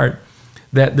my heart,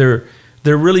 that they're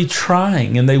really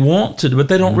trying and they want to, but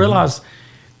they don't realize.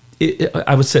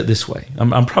 I would say it this way.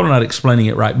 I'm probably not explaining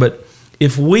it right, but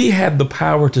if we had the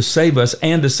power to save us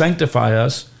and to sanctify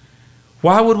us,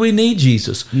 why would we need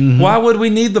Jesus? Mm-hmm. Why would we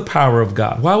need the power of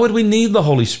God? Why would we need the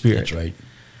Holy Spirit? That's right.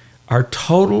 Our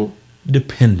total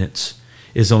dependence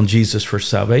is on Jesus for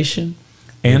salvation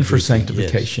and for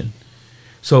sanctification. Yes.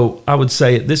 So I would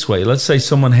say it this way. Let's say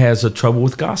someone has a trouble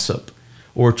with gossip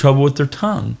or trouble with their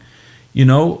tongue.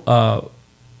 I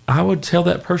would tell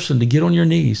that person to get on your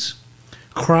knees,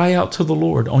 cry out to the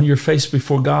Lord on your face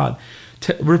before God.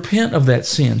 Repent of that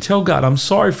sin. Tell God, I'm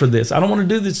sorry for this. I don't want to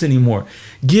do this anymore.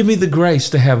 Give me the grace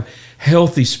to have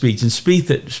healthy speech and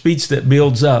speech that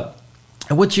builds up.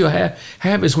 And what you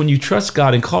have is when you trust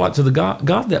God and call out to the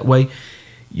God that way,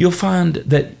 you'll find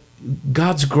that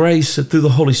God's grace through the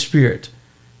Holy Spirit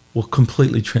will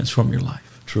completely transform your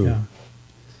life. True.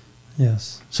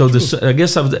 Yes. So I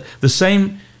guess the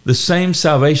same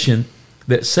salvation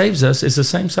that saves us is the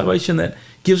same salvation that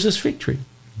gives us victory.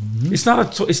 Mm-hmm.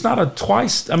 It's not a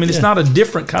twice. I mean, it's not a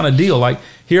different kind of deal. Like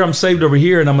here, I'm saved over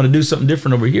here, and I'm going to do something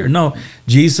different over here. No,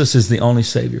 Jesus is the only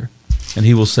Savior, and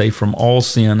He will save from all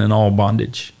sin and all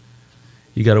bondage.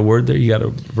 You got a word there? You got a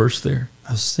verse there?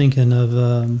 I was thinking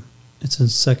of it's in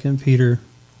 2 Peter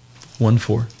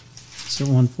 1:4. Is it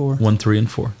 1:4? 1:3 and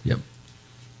 4. Yep.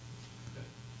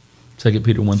 2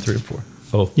 Peter 1:3 and 4.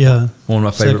 Oh, yeah. One of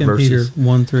my favorite 2 verses. Peter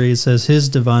 1:3, it says, His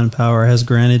divine power has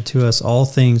granted to us all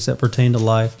things that pertain to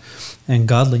life and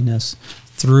godliness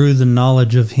through the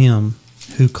knowledge of Him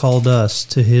who called us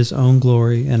to His own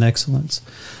glory and excellence,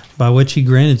 by which He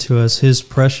granted to us His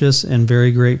precious and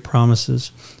very great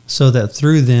promises, so that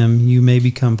through them you may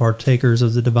become partakers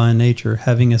of the divine nature,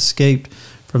 having escaped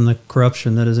from the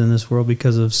corruption that is in this world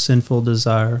because of sinful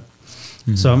desire.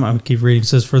 Mm-hmm. So I'm going to keep reading. It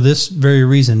says, for this very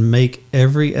reason, make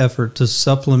every effort to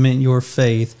supplement your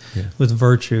faith with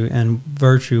virtue, and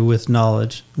virtue with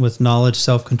knowledge,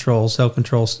 self-control,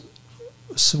 self-control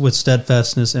with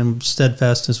steadfastness, and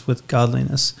steadfastness with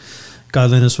godliness,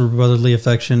 godliness with brotherly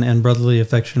affection, and brotherly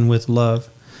affection with love.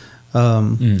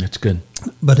 That's good.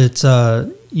 But it's,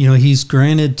 He's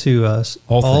granted to us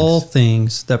all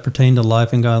things that pertain to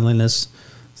life and godliness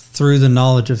through the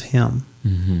knowledge of Him.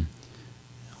 Mm-hmm.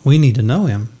 We need to know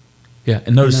Him. Yeah,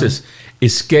 and notice this.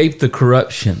 Escape the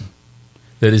corruption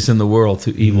that is in the world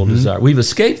through evil desire. We've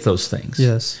escaped those things.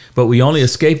 Yes. But we only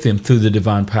escape them through the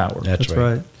divine power. That's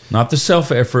right. Not the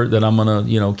self-effort that I'm going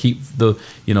to, keep the,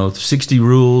 60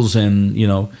 rules and,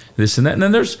 this and that. And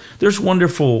then there's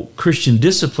wonderful Christian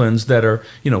disciplines that are,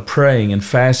 praying and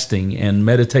fasting and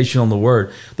meditation on the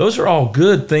Word. Those are all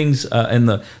good things, and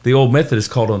the old method is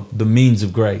called the means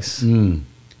of grace. Mm.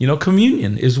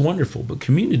 Communion is wonderful, but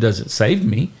communion doesn't save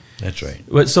me. That's right.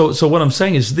 But so what I'm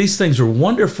saying is these things are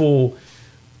wonderful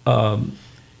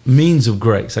means of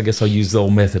grace. I guess I'll use the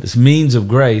old method. It's means of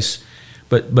grace,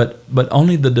 but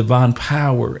only the divine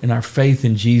power and our faith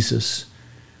in Jesus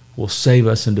will save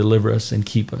us and deliver us and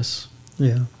keep us.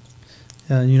 Yeah.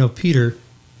 Peter,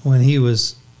 when he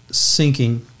was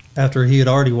sinking, after he had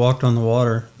already walked on the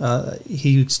water,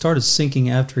 he started sinking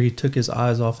after he took his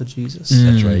eyes off of Jesus.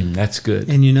 That's right. That's good.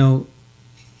 And,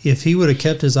 if he would have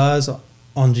kept his eyes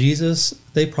on Jesus,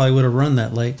 they probably would have run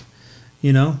that lake.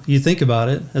 You think about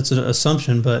it. That's an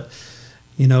assumption, but,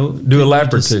 do a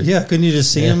lap or two. Yeah, couldn't you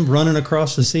just see him running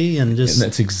across the sea and just... And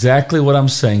that's exactly what I'm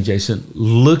saying, Jason.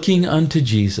 Looking unto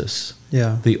Jesus,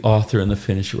 the author and the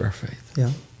finisher of our faith.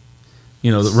 Yeah.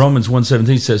 The Romans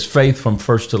 1:17 says, faith from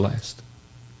first to last.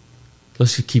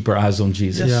 Let's keep our eyes on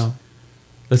Jesus. Yeah.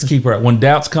 Let's keep our... When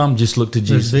doubts come, just look to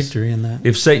Jesus. There's victory in that.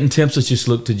 If Satan tempts us, just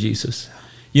look to Jesus.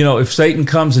 If Satan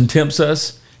comes and tempts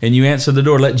us and you answer the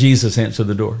door, let Jesus answer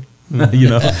the door.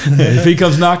 If he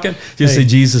comes knocking, just say,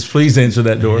 Jesus, please answer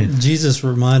that door. Jesus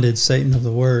reminded Satan of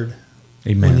the word.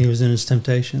 Amen. When he was in his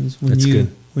temptations. That's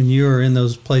good. When you are in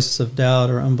those places of doubt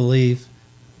or unbelief,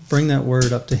 bring that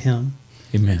word up to him.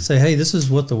 Amen. Say, hey, this is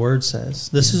what the word says.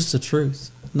 This is the truth,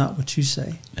 not what you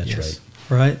say. That's right.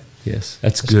 Right? Yes,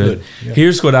 that's good. Yeah.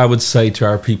 Here's what I would say to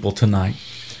our people tonight.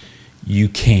 You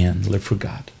can live for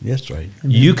God. That's right.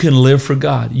 Amen. You can live for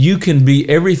God. You can be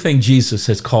everything Jesus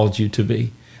has called you to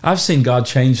be. I've seen God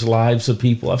change the lives of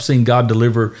people. I've seen God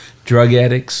deliver drug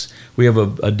addicts. We have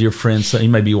a dear friend, so he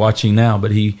may be watching now,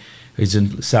 but he's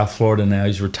in South Florida now.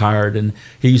 He's retired, and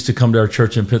he used to come to our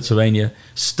church in Pennsylvania,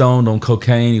 stoned on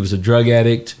cocaine. He was a drug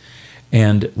addict,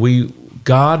 and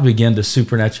God began to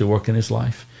supernaturally work in his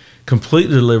life.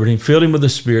 Completely delivered him, filled him with the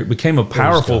Spirit, became a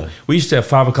powerful... We used to have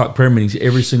 5 o'clock prayer meetings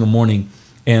every single morning,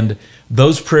 and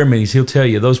those prayer meetings, he'll tell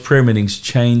you, those prayer meetings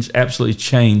absolutely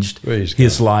changed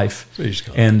his life. Praise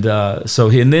God. And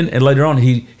and later on,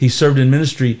 he served in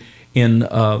ministry in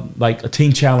like a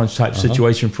teen challenge type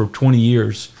situation for 20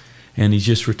 years, and he's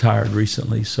just retired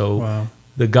recently. So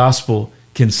the gospel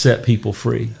can set people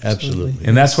free. Absolutely.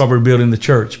 And that's why we're building the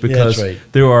church, because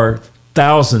there are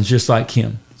thousands just like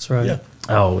him. That's right. Yeah.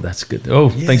 Oh, that's good. Oh,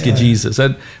 thank you, Jesus.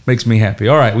 That makes me happy.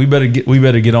 All right, we better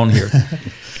get on here.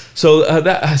 So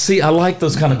I like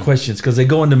those kind of questions because they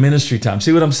go into ministry time.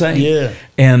 See what I'm saying? Yeah.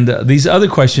 And these other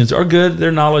questions are good.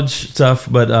 They're knowledge stuff,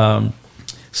 but I'm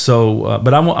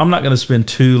not going to spend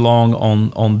too long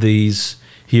on these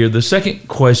here. The second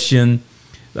question,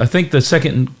 I think the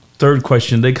second and third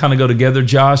question, they kind of go together,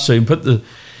 Josh. So you put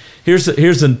here's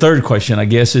the third question, I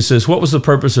guess. It says, what was the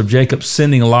purpose of Jacob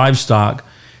sending livestock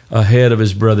ahead of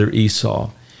his brother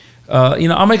Esau?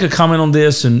 I'll make a comment on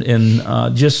this, and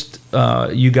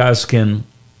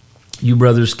you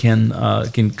brothers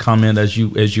can comment as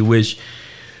you wish.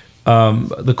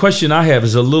 The question I have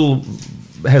is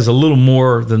has a little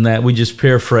more than that. We just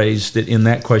paraphrased it in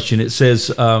that question. It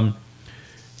says,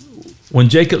 when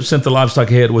Jacob sent the livestock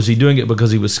ahead, was he doing it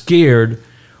because he was scared,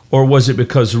 or was it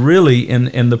because really,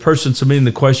 and the person submitting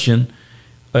the question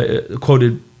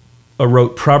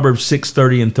wrote Proverbs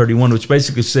 6:30 and 31, which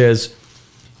basically says,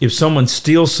 if someone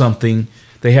steals something,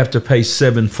 they have to pay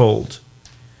sevenfold.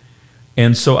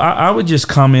 And so I would just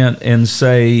comment and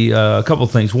say a couple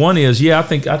of things. One is, I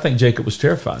think Jacob was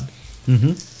terrified.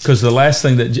 Because the last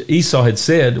thing that Esau had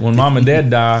said, when mom and dad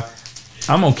die,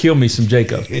 I'm going to kill me some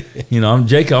Jacob. I'm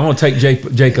Jacob. I'm going to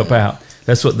take Jacob out.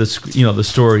 That's what the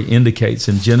story indicates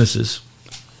in Genesis.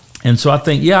 And so I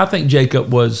think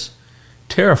Jacob was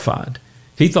terrified.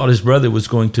 He thought his brother was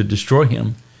going to destroy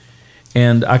him.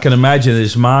 And I can imagine that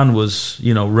his mind was,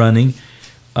 running.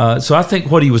 So I think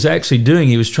what he was actually doing,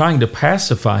 he was trying to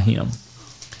pacify him.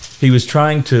 He was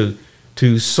trying to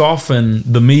soften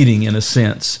the meeting in a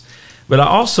sense. But I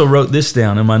also wrote this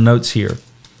down in my notes here.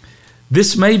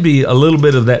 This may be a little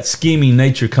bit of that scheming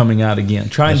nature coming out again,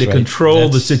 trying to control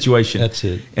the situation. That's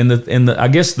it. And I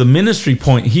guess the ministry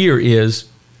point here is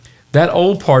that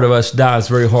old part of us dies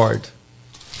very hard.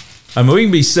 I mean, we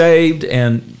can be saved,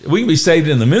 and we can be saved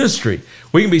in the ministry.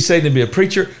 We can be saved and be a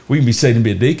preacher. We can be saved and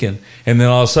be a deacon. And then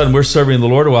all of a sudden, we're serving the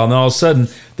Lord a while. And then all of a sudden,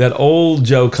 that old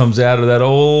Joe comes out, or that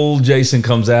old Jason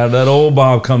comes out, or that old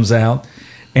Bob comes out.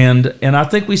 And I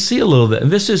think we see a little of that.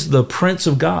 And this is the Prince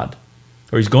of God,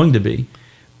 or he's going to be.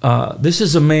 This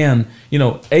is a man,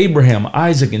 Abraham,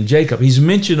 Isaac, and Jacob. He's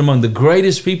mentioned among the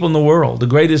greatest people in the world, the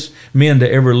greatest men to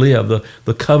ever live,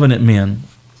 the covenant men.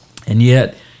 And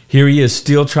yet, here he is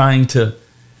still trying to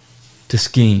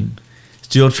scheme,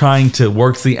 still trying to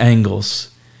work the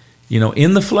angles,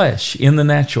 in the flesh, in the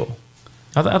natural.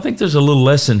 I think there's a little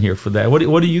lesson here for that.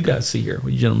 What do you guys see here? What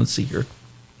do you gentlemen see here?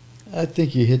 I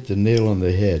think you hit the nail on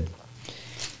the head.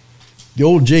 The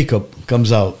old Jacob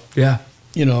comes out. Yeah.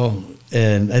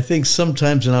 And I think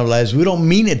sometimes in our lives, we don't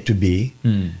mean it to be,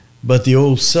 but the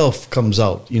old self comes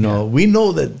out. We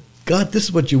know that, God, this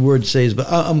is what your word says,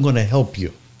 but I'm going to help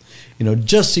you.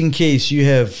 Just in case you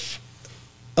have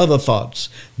other thoughts.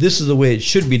 This is the way it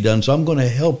should be done, so I'm going to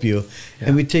help you. Yeah.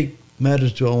 And we take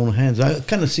matters to our own hands. I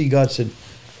kind of see God said,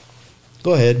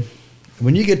 go ahead.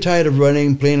 When you get tired of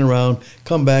running, playing around,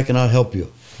 come back and I'll help you.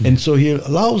 Mm-hmm. And so he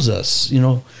allows us,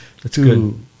 That's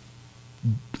good.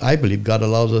 I believe God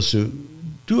allows us to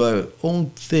do our own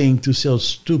thing to see how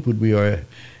stupid we are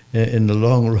in the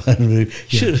long run.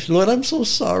 Lord, I'm so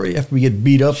sorry after we get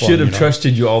beat up. Should have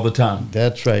trusted you all the time.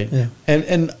 That's right. Yeah.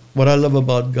 And what I love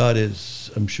about God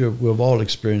is, I'm sure we've all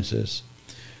experienced this.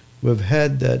 We've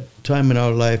had that time in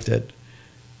our life that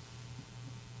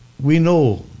we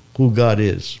know who God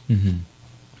is. Mm-hmm.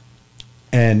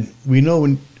 And we know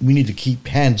when we need to keep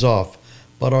hands off,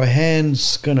 but our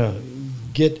hands gonna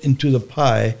get into the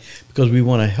pie because we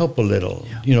want to help a little.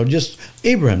 Yeah. Just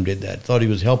Abraham did that. Thought he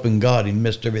was helping God. He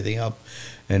messed everything up.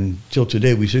 And till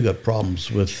today, we still got problems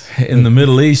with... In the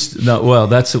Middle East,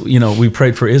 that's, we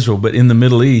prayed for Israel, but in the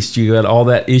Middle East, you got all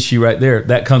that issue right there.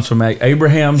 That comes from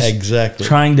Abraham's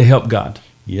trying to help God.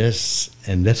 Yes,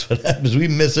 and that's what happens. We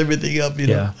mess everything up,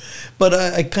 Yeah. But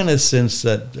I kind of sense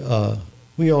that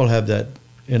we all have that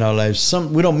in our lives.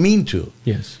 We don't mean to.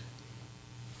 Yes.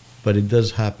 But it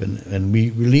does happen, and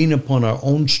we lean upon our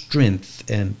own strength,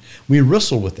 and we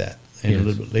wrestle with that. And a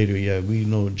little bit later, we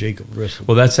know Jacob wrestled.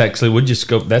 Well, that's actually,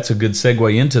 that's a good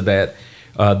segue into that.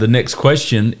 The next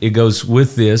question, it goes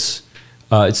with this.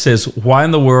 It says, why in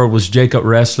the world was Jacob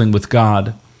wrestling with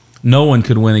God? No one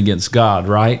could win against God,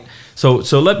 right? So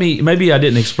maybe I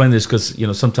didn't explain this because,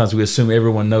 sometimes we assume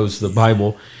everyone knows the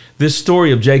Bible. This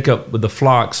story of Jacob with the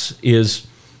flocks is,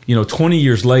 20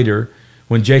 years later,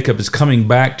 when Jacob is coming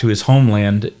back to his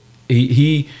homeland,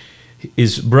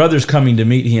 his brother's coming to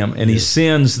meet him, and he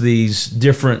sends these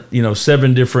different,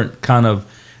 7 different kind of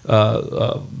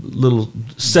little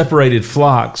separated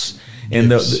flocks, and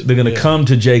they're going to come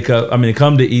to Jacob.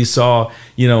 Come to Esau,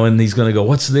 and he's going to go,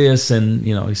 "What's this?" And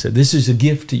he said, "This is a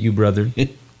gift to you, brother."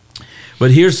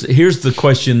 But here's the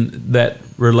question that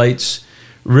relates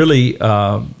really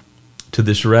to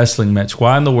this wrestling match.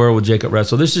 Why in the world would Jacob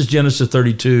wrestle? This is Genesis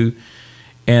 32.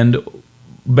 And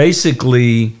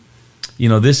basically,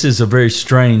 this is a very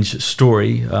strange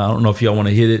story. I don't know if y'all want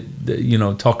to hit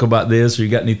it, talk about this, or you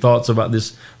got any thoughts about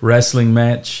this wrestling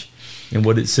match and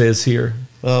what it says here?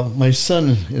 My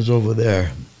son is over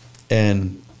there,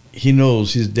 and he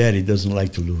knows his daddy doesn't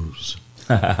like to lose.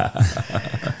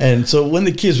 And so when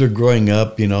the kids were growing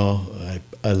up, I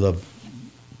love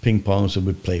ping pong, so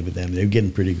we'd play with them. They were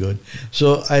getting pretty good.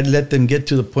 So I'd let them get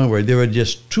to the point where they were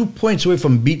just 2 points away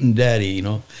from beating Daddy, you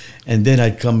know. And then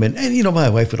I'd come in, and, you know, my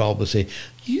wife would always say,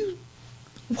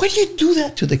 why do you do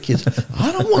that to the kids?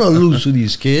 I don't want to lose to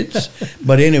these kids.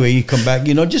 But anyway, you come back,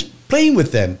 you know, just playing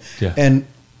with them. Yeah.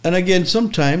 And again,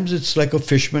 sometimes it's like a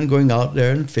fisherman going out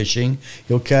there and fishing.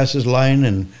 He'll cast his line,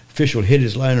 and fish will hit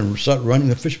his line and start running.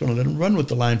 The fisherman will let him run with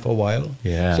the line for a while.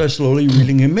 Yeah. Start slowly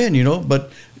reeling him in, you know.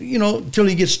 But, you know, till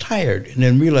he gets tired and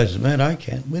then realizes, man, I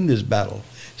can't win this battle.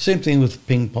 Same thing with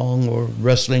ping pong or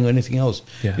wrestling or anything else.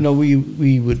 Yeah. You know,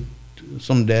 we would,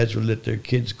 some dads would let their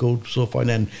kids go so far, and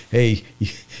then, hey,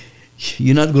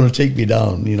 you're not going to take me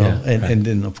down, you know. Yeah, and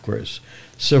then, of course,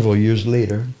 several years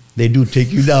later, they do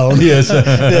take you down. Yes.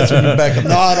 That's when you're back up.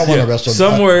 No, I don't want to wrestle.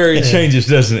 Somewhere it changes,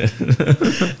 doesn't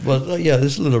it? Well, yeah,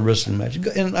 this little wrestling match.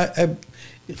 And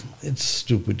it's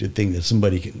stupid to think that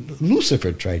somebody can.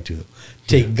 Lucifer tried to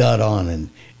take God on, and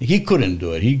he couldn't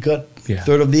do it. He got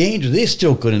third of the angels. They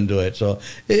still couldn't do it. So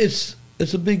it's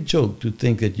a big joke to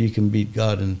think that you can beat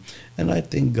God. And I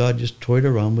think God just toyed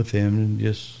around with him and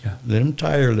just let him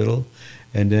tire a little.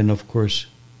 And then, of course,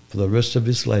 for the rest of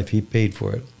his life, he paid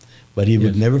for it. But he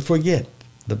would never forget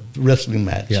the wrestling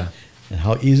match and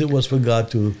how easy it was for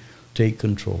God to take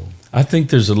control. I think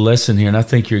there's a lesson here, and I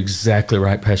think you're exactly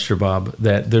right, Pastor Bob,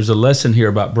 that there's a lesson here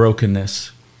about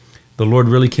brokenness. The Lord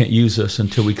really can't use us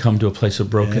until we come to a place of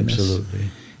brokenness. Absolutely.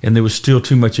 And there was still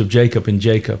too much of Jacob in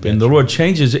Jacob. And the Lord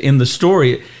changes in the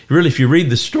story. Really, if you read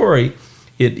the story,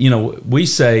 we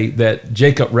say that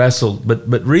Jacob wrestled,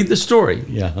 but read the story.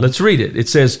 Yeah. Let's read it. It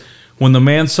says, when the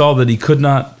man saw that he could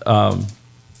not...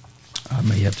 I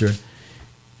may have to.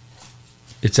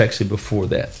 It's actually before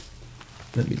that.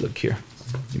 Let me look here.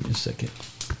 Give me a second,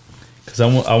 because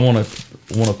I want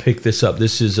to pick this up.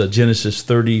 This is Genesis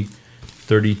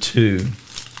 30:32,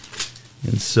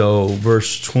 and so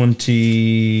verse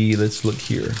 20. Let's look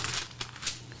here.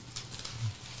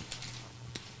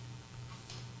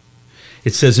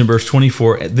 It says in verse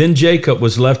 24, then Jacob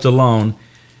was left alone.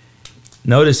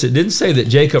 Notice it didn't say that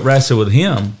Jacob wrestled with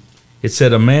him. It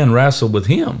said a man wrestled with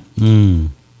him.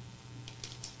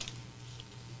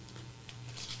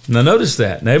 Now notice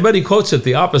that. Now everybody quotes it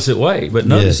the opposite way, but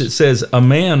notice it says a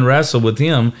man wrestled with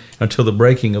him until the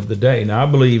breaking of the day. Now I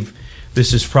believe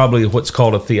this is probably what's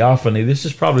called a theophany. This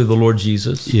is probably the Lord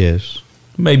Jesus. Yes.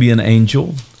 Maybe an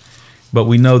angel, but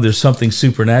we know there's something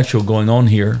supernatural going on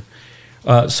here.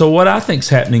 So what I think's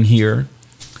happening here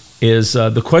is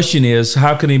the question is,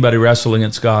 how can anybody wrestle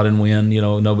against God and win?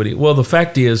 Nobody. Well, the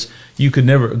fact is, you could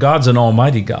never. God's an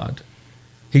almighty God.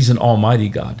 He's an almighty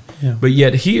God. Yeah. But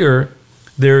yet here,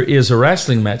 there is a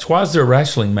wrestling match. Why is there a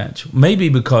wrestling match? Maybe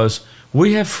because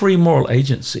we have free moral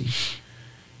agency.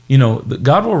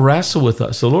 God will wrestle with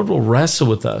us. The Lord will wrestle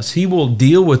with us. He will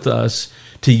deal with us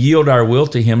to yield our will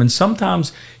to him. And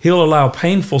sometimes he'll allow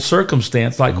painful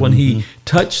circumstance, like when he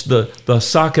touched the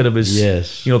socket of his,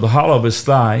 the hollow of his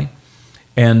thigh,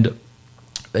 and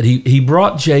that he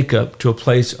brought Jacob to a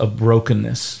place of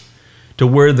brokenness, to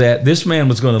where that this man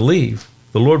was going to leave,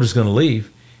 the Lord was going to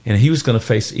leave, and he was going to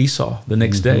face Esau the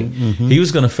next day. He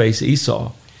was going to face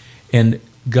Esau. And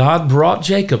God brought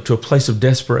Jacob to a place of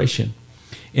desperation.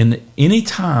 And any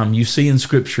time you see in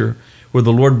Scripture where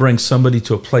the Lord brings somebody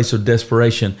to a place of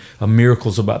desperation, a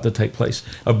miracle's about to take place,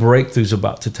 a breakthrough's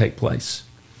about to take place.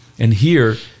 And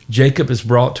here, Jacob is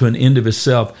brought to an end of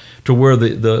himself, to where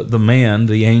the man,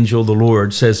 the angel, the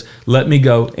Lord says, let me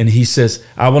go. And he says,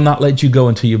 I will not let you go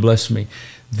until you bless me.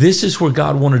 This is where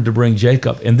God wanted to bring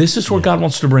Jacob, and this is where God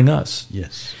wants to bring us.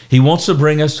 Yes. He wants to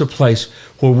bring us to a place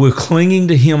where we're clinging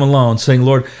to him alone, saying,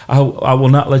 Lord, I will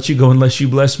not let you go unless you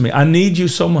bless me. I need you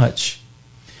so much.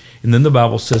 And then the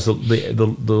Bible says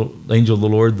the angel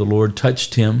of the Lord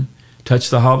touched him,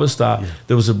 touched the hollow of his thigh. Yeah.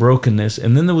 There was a brokenness,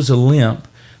 and then there was a limp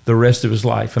the rest of his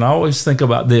life. And I always think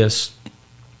about this.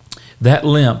 That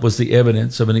limp was the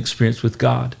evidence of an experience with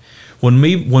God. When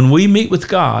we meet with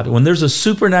God, when there's a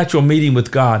supernatural meeting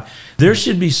with God, there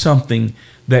should be something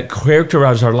that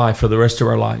characterizes our life for the rest of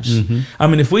our lives. I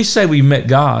mean, if we say we met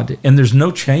God and there's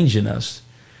no change in us,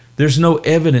 there's no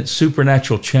evident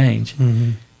supernatural change,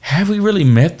 have we really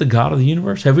met the God of the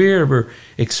universe? Have we ever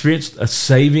experienced a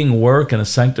saving work and a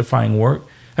sanctifying work?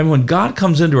 I mean, when God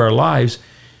comes into our lives,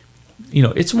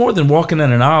 it's more than walking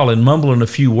down an aisle and mumbling a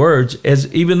few words,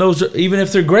 even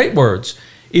if they're great words.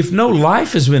 If no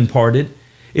life has been imparted,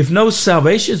 if no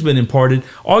salvation has been imparted,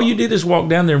 all you did is walk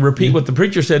down there and repeat what the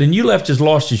preacher said, and you left as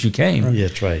lost as you came. Yeah,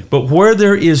 that's right. But where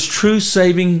there is true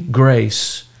saving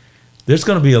grace, there's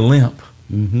going to be a limp.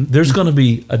 There's going to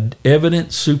be an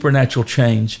evident supernatural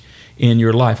change in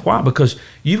your life. Why? Because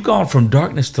you've gone from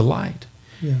darkness to light.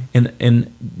 Yeah.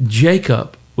 And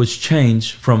Jacob was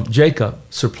changed from Jacob,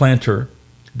 supplanter,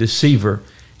 deceiver,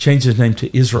 changed his name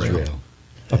to Israel.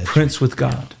 A prince with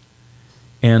God.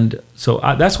 And so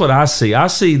that's what I see. I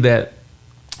see that,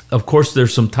 of course,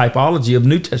 there's some typology of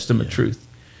New Testament truth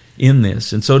in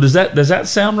this. And so does that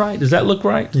sound right? Does that look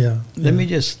right? Yeah. Let me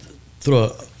just throw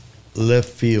a left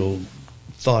field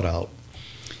thought out.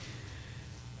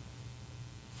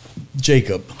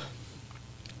 Jacob,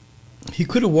 he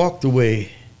could have walked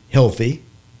away healthy.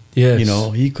 Yes. You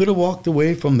know, he could have walked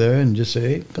away from there and just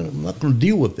say, hey, I'm not going to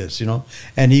deal with this, you know.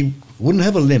 And he wouldn't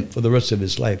have a limp for the rest of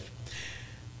his life.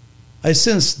 I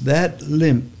sense that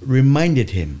limp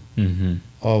reminded him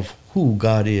of who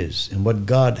God is and what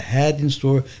God had in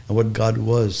store and what God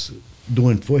was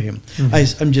doing for him.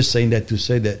 I'm just saying that to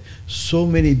say that so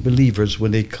many believers,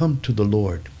 when they come to the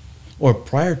Lord, or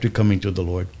prior to coming to the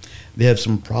Lord, they have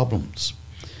some problems.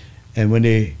 And when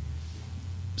they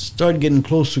start getting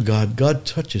close to God, God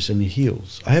touches and He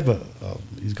heals. I have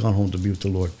he's gone home to be with the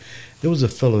Lord. There was a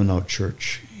fellow in our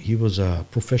church. He was a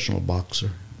professional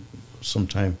boxer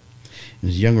sometime in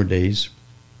his younger days.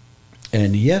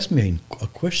 And he asked me a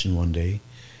question one day.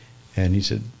 And he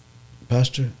said,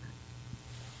 Pastor,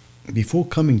 before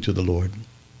coming to the Lord,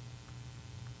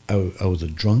 I was a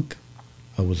drunk.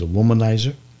 I was a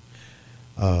womanizer.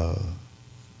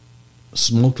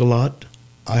 Smoked a lot.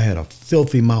 I had a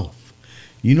filthy mouth.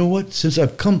 You know what? Since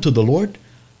I've come to the Lord,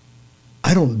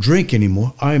 I don't drink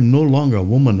anymore. I am no longer a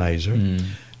womanizer.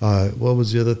 What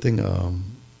was the other thing? Filthy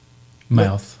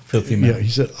mouth. Yeah, he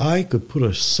said, I could put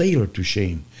a sailor to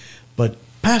shame. But,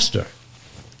 Pastor,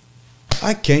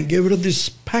 I can't get rid of this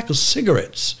pack of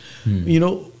cigarettes. You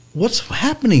know, what's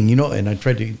happening? You know, and I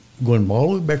tried to go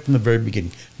all the way back from the very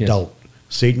beginning. Yes. Doubt.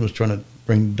 Satan was trying to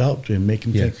bring doubt to him, make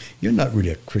him think, you're not really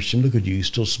a Christian. Look at you. You're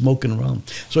still smoking around.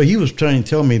 So he was trying to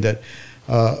tell me that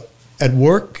at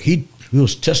work, he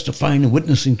was testifying and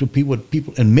witnessing to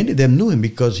people, and many of them knew him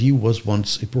because he was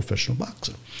once a professional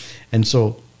boxer. And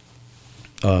so,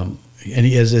 and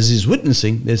as he's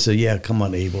witnessing, they say, yeah, come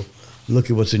on, Abel, look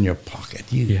at what's in your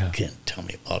pocket. You can't tell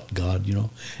me about God, you know.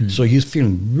 So he's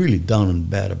feeling really down and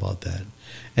bad about that.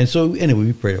 And so anyway,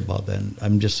 we prayed about that. And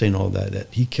I'm just saying all that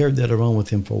he carried that around with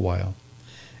him for a while.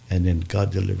 And then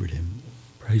God delivered him.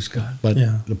 Praise God. But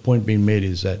the point being made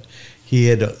is that he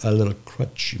had a little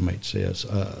crutch, you might say,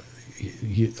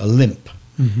 a limp,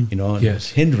 you know, and it was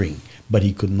hindering. But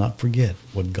he could not forget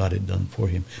what God had done for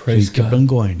him. Praise so he kept on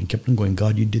going and kept on going.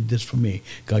 God, you did this for me.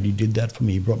 God, you did that for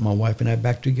me. You brought my wife and I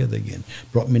back together again.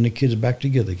 Brought me and the kids back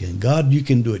together again. God, you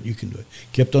can do it. You can do it.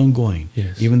 Kept on going,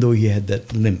 even though he had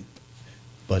that limp.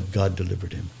 But God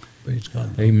delivered him. Praise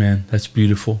God. Amen. That's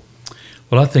beautiful.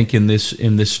 Well, I think in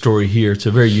this story here, it's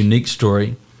a very unique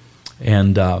story.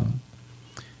 And I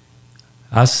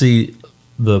see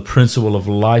the principle of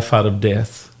life out of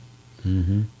death.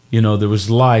 You know, there was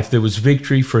life, there was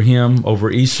victory for him over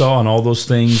Esau and all those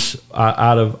things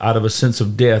out of a sense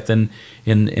of death. And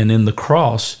in the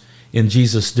cross, in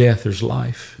Jesus' death, there's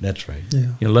life. That's right.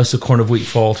 Yeah. You know, lest a corn of wheat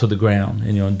fall to the ground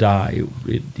and and die,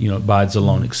 it abides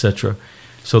alone, etc.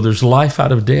 So there's life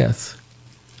out of death.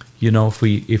 You know, if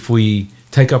we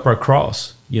take up our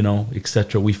cross,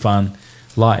 etc., we find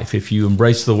life. If you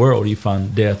embrace the world, you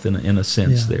find death in a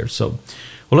sense there. So,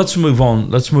 well, let's move on.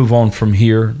 Let's move on from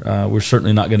here. We're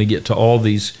certainly not going to get to all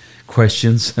these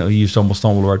questions. We used almost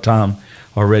all of our time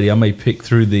already. I may pick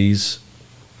through these,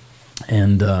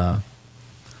 and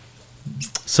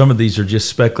some of these are just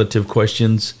speculative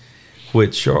questions,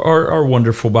 which are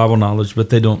wonderful Bible knowledge, but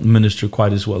they don't minister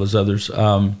quite as well as others.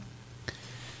 All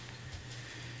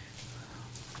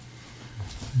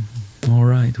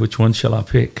right, which one shall I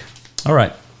pick? All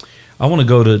right, I want to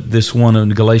go to this one in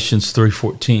Galatians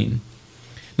 3:14.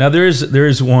 Now there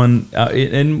is one,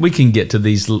 and we can get to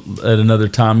these at another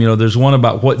time. There's one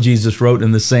about what Jesus wrote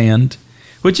in the sand,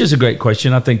 which is a great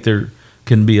question. I think there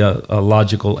can be a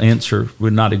logical answer. We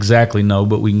not exactly know,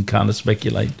 but we can kind of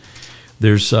speculate.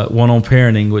 There's one on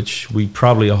parenting, which we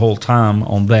probably a whole time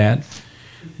on that,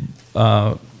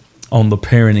 on the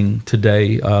parenting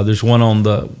today. There's one on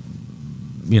the,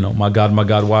 my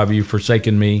God, why have you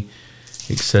forsaken me,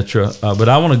 etc. But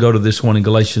I want to go to this one in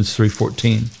Galatians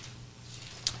 3:14.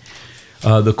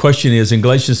 The question is in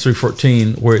Galatians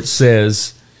 3:14, where it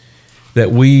says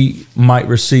that we might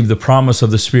receive the promise of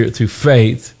the Spirit through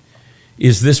faith.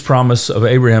 Is this promise of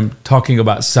Abraham talking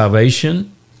about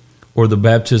salvation or the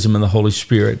baptism in the Holy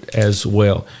Spirit as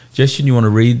well? Justin, you want to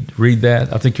read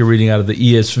that? I think you're reading out of the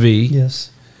ESV. Yes.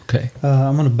 Okay.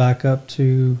 I'm going to back up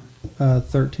to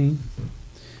 13.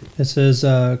 It says,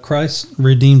 Christ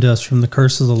redeemed us from the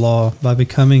curse of the law by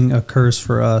becoming a curse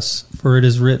for us. For it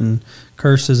is written,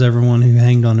 cursed is everyone who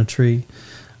hanged on a tree,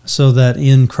 so that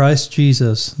in Christ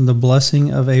Jesus the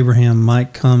blessing of Abraham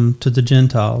might come to the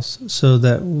Gentiles, so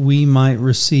that we might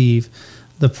receive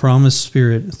the promised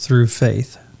Spirit through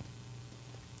faith.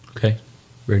 Okay,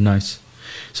 very nice.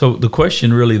 So the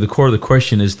question, really, the core of the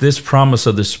question is this promise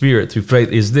of the Spirit through faith,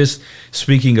 is this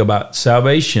speaking about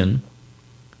salvation,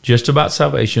 just about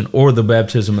salvation, or the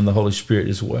baptism in the Holy Spirit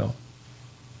as well?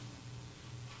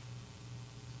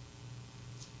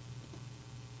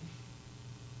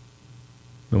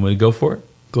 You want me to go for it?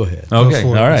 Go ahead. Okay,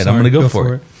 all right, I'm going to go for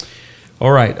for it.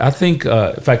 All right, I think,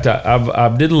 in fact,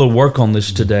 I did a little work on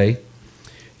this today,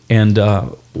 and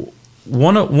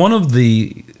one of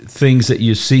the things that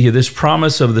you see here, this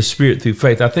promise of the Spirit through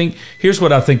faith, I think, here's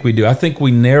what I think we do. I think we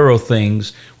narrow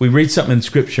things. We read something in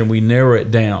Scripture and we narrow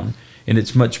it down, and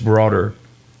it's much broader.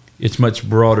 It's much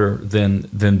broader than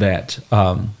that.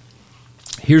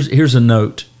 Here's a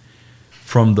note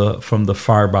from the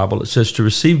Fire Bible. It says, to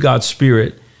receive God's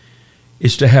Spirit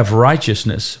is to have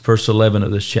righteousness, verse 11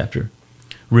 of this chapter,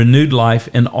 renewed life,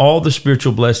 and all the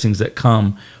spiritual blessings that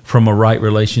come from a right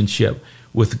relationship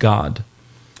with God.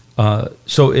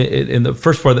 So in the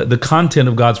first part, the content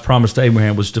of God's promise to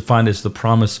Abraham was defined as the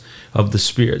promise of the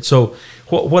Spirit. So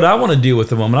what I want to deal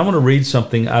with a moment, I want to read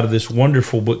something out of this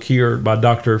wonderful book here by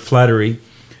Dr. Flattery,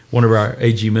 one of our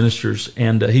AG ministers,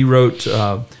 and he wrote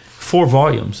 4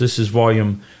 volumes. This is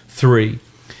volume 3.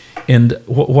 And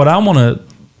what I want to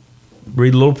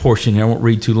read a little portion here, I won't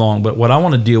read too long, but what I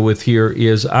want to deal with here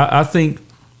is I think,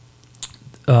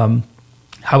 how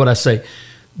would I say,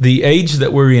 the age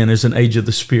that we're in is an age of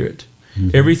the Spirit. Mm-hmm.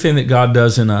 Everything that God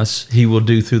does in us, He will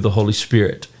do through the Holy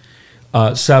Spirit.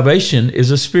 Salvation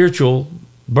is a spiritual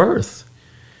birth.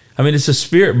 I mean, it's a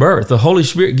spirit birth. The Holy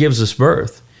Spirit gives us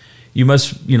birth. You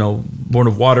must, born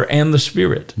of water and the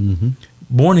Spirit. Mm-hmm.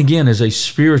 Born again is a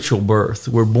spiritual birth.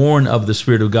 We're born of the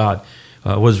Spirit of God.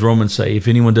 What does Romans say? If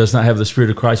anyone does not have the Spirit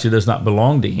of Christ, he does not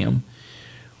belong to Him.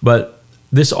 But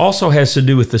this also has to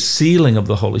do with the sealing of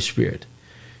the Holy Spirit.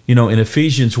 In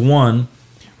Ephesians 1,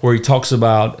 where he talks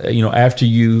about, after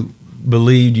you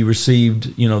believed, you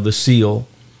received, the seal,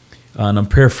 and I'm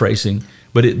paraphrasing,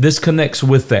 but this connects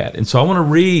with that. And so I want to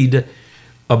read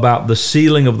about the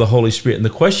sealing of the Holy Spirit. And the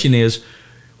question is,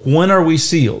 when are we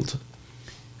sealed?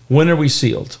 When are we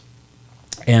sealed?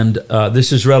 And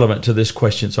this is relevant to this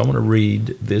question, so I want to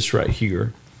read this right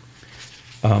here.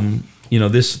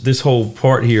 This whole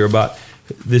part here about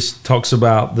this talks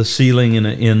about the sealing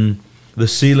in the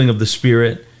sealing of the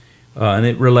Spirit, and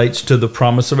it relates to the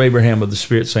promise of Abraham of the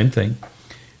Spirit. Same thing.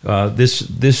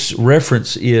 This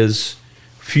reference is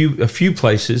a few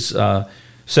places. 2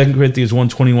 Corinthians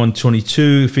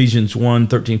 1:21-22, Ephesians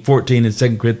 1:13-14, and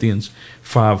 2 Corinthians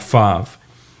 5:5,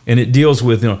 and it deals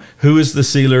with who is the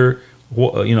sealer.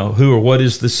 Who or what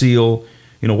is the seal?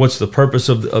 What's the purpose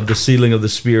of the sealing of the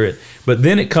Spirit? But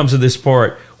then it comes to this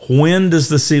part: when does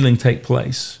the sealing take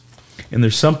place? And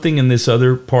there's something in this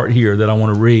other part here that I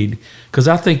want to read because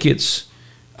I think it's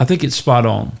spot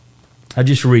on. I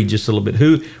just read just a little bit.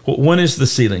 When is the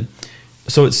sealing?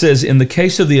 So it says, in the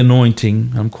case of the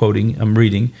anointing, I'm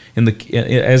reading,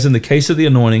 as in the case of the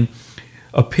anointing,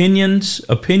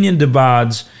 opinion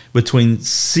divides between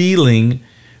sealing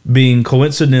being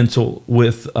coincidental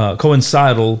with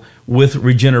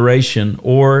regeneration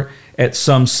or at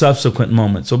some subsequent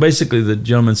moment. So basically the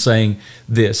gentleman's saying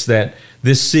that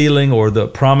this sealing or the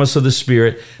promise of the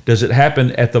Spirit, does it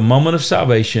happen at the moment of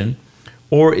salvation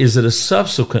or is it a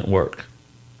subsequent work?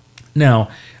 Now,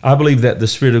 I believe that the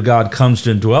Spirit of God comes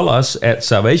to indwell us at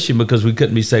salvation because we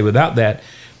couldn't be saved without that.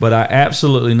 But I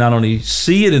absolutely not only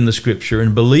see it in the Scripture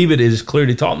and believe it is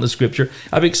clearly taught in the Scripture,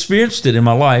 I've experienced it in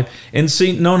my life and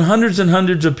known hundreds and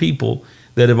hundreds of people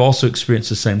that have also experienced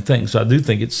the same thing. So I do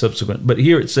think it's subsequent. But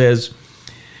here it says,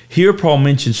 here Paul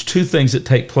mentions 2 things that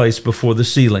take place before the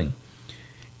sealing.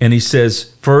 And he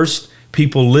says, first,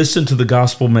 people listen to the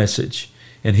gospel message.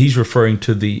 And he's referring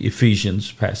to the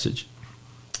Ephesians passage.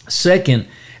 Second,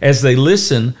 as they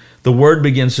listen, the word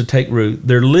begins to take root.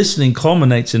 Their listening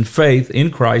culminates in faith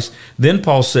in Christ. Then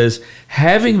Paul says,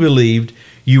 having believed,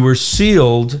 you were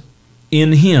sealed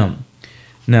in Him.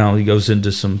 Now, he goes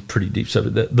into some pretty deep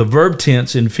subject. The verb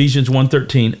tense in Ephesians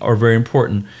 1:13 are very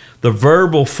important. The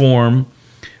verbal form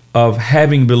of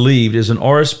having believed is an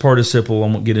aorist participle. I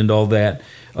won't get into all that.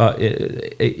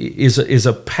 Is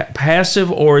a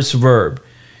passive aorist verb.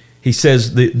 He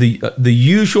says the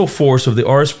usual force of the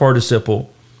aorist participle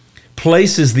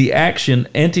places the action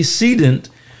antecedent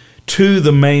to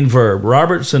the main verb.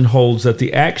 Robertson holds that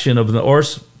the action of the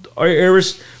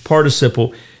aorist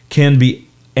participle can be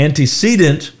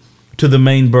antecedent to the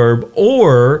main verb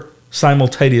or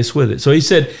simultaneous with it. So he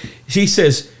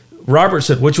says, Robert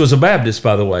said, which was a Baptist,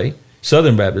 by the way,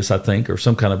 Southern Baptist, I think, or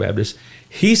some kind of Baptist.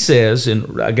 He says,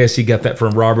 and I guess he got that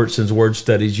from Robertson's word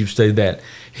studies, you've studied that.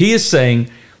 He is saying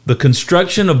the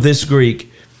construction of this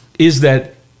Greek is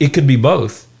that it could be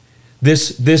both.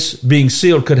 This being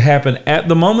sealed could happen at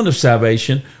the moment of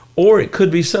salvation, or it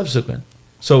could be subsequent.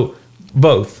 So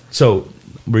both. So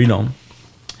read on.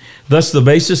 Thus, the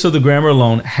basis of the grammar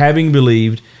alone, having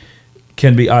believed,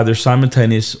 can be either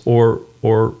simultaneous or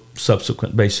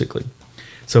subsequent, basically.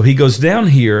 So he goes down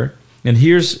here, and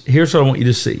here's what I want you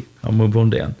to see. I'll move on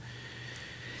down.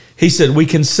 He said, we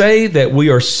can say that we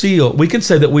are sealed. We can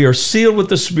say that we are sealed with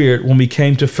the Spirit when we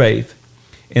came to faith,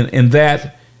 and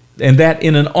that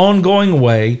in an ongoing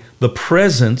way, the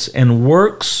presence and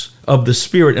works of the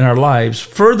Spirit in our lives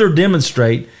further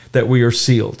demonstrate that we are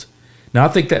sealed. Now, I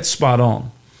think that's spot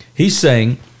on. He's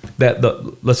saying that,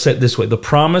 let's say it this way, the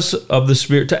promise of the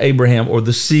Spirit to Abraham, or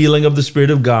the sealing of the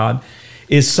Spirit of God,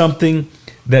 is something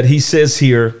that he says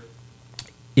here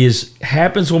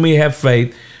happens when we have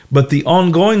faith, but the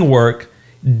ongoing work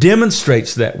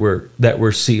demonstrates that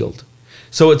we're sealed.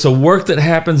 So it's a work that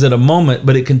happens at a moment,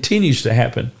 but it continues to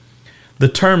happen. The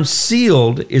term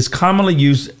sealed is commonly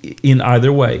used in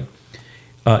either way.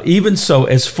 Even so,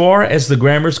 as far as the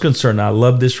grammar is concerned, I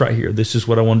love this right here. This is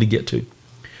what I wanted to get to.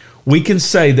 We can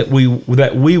say that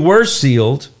we were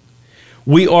sealed,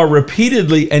 we are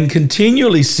repeatedly and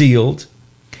continually sealed,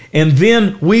 and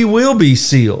then we will be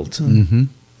sealed. Mm-hmm.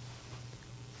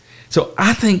 So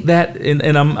I think that,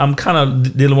 and I'm kind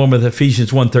of dealing more with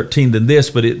Ephesians 1:13 than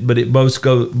this, but it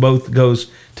both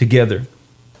goes together.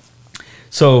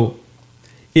 So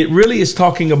it really is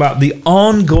talking about the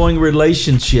ongoing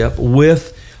relationship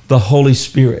with the Holy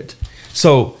Spirit.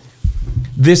 So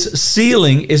this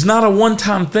sealing is not a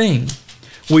one-time thing.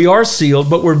 We are sealed,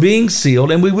 but we're being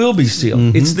sealed, and we will be sealed.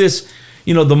 Mm-hmm. It's this,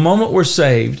 the moment we're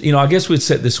saved, I guess we'd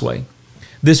say it this way.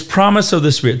 This promise of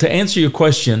the Spirit, to answer your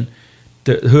question,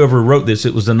 to whoever wrote this,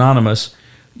 it was anonymous.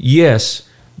 Yes,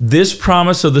 this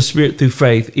promise of the Spirit through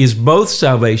faith is both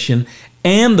salvation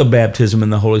and the baptism in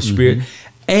the Holy Spirit,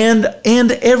 mm-hmm.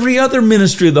 and every other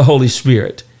ministry of the Holy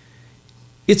Spirit.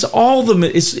 It's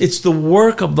the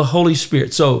work of the Holy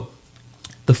Spirit. So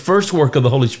the first work of the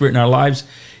Holy Spirit in our lives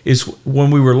is when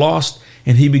we were lost,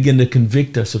 and He began to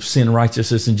convict us of sin,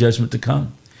 righteousness, and judgment to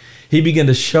come. He began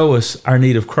to show us our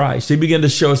need of Christ. He began to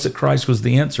show us that Christ was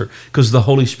the answer, because the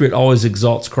Holy Spirit always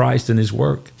exalts Christ and His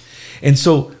work. And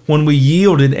so when we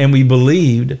yielded and we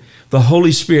believed, the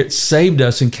Holy Spirit saved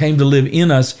us and came to live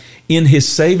in us in His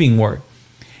saving work.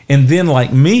 And then,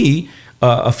 like me,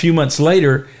 a few months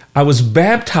later, I was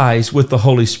baptized with the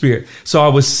Holy Spirit. So I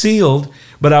was sealed,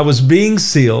 but I was being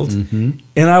sealed, mm-hmm.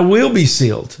 and I will be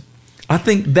sealed. I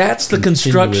think that's the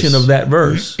construction of that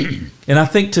verse. And I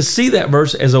think to see that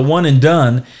verse as a one and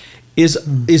done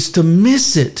is to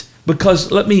miss it.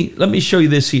 Because let me show you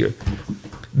this here.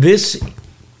 This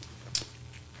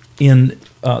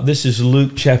is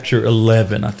Luke chapter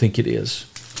 11, I think it is.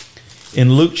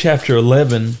 In Luke chapter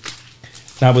 11,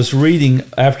 I was reading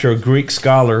after a Greek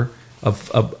scholar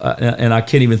and I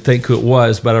can't even think who it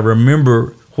was, but I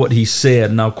remember what he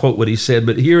said, and I'll quote what he said.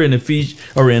 But here in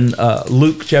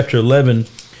Luke chapter 11,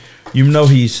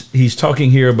 he's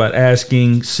talking here about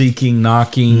asking, seeking,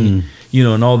 knocking,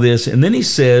 and all this. And then he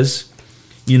says,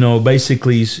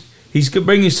 basically he's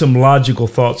bringing some logical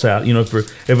thoughts out.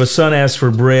 If a son asks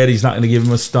for bread, he's not going to give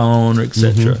him a stone, or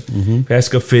etc. Mm-hmm, mm-hmm. If he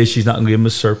asks a fish, he's not going to give him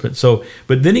a serpent. So,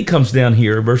 but then he comes down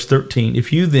here, verse 13.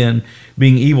 If you then,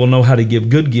 being evil, know how to give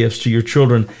good gifts to your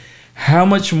children, how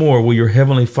much more will your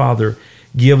heavenly Father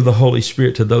give the Holy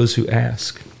Spirit to those who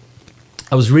ask?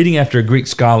 I was reading after a Greek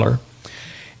scholar,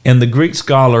 and the Greek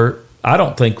scholar, I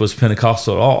don't think was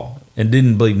Pentecostal at all, and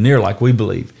didn't believe near like we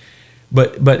believe.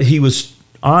 But he was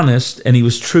honest, and he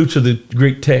was true to the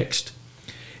Greek text.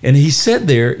 And he said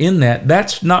there in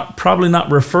that's probably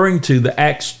not referring to the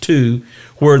Acts 2,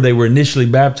 where they were initially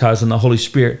baptized in the Holy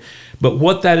Spirit. But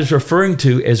what that is referring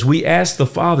to, as we ask the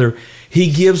Father, He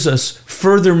gives us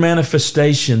further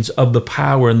manifestations of the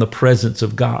power and the presence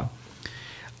of God.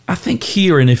 I think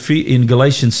here in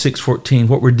Galatians 6:14,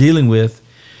 what we're dealing with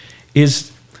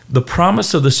is the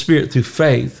promise of the Spirit through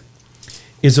faith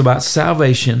is about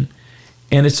salvation,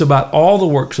 and it's about all the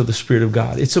works of the Spirit of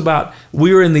God. It's about,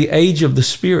 we're in the age of the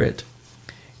Spirit.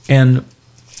 And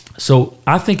so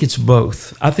I think it's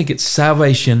both. I think it's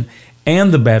salvation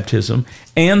and the baptism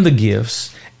and the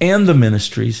gifts and the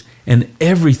ministries and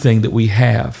everything that we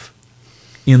have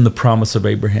in the promise of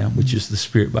Abraham, which is the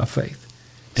Spirit by faith.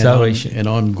 Salvation. An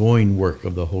ongoing work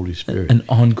of the Holy Spirit. An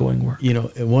ongoing work. You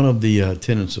know, one of the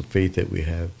tenets of faith that we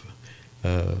have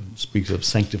speaks of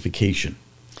sanctification.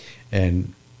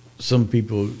 And some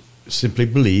people simply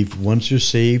believe once you're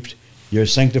saved, you're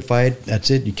sanctified, that's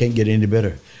it, you can't get any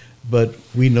better. But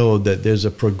we know that there's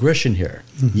a progression here.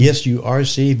 Mm-hmm. Yes, you are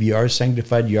saved, you are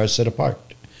sanctified, you are set apart.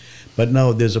 But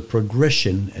now there's a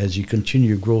progression as you continue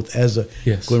your growth.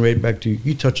 Going right back to,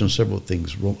 you touched on several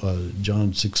things.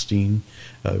 John 16,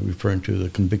 referring to the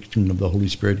conviction of the Holy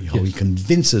Spirit, how he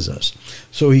convinces us.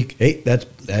 So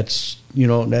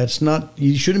that's not,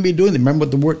 you shouldn't be doing it. Remember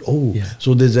what the word,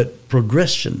 so there's that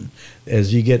progression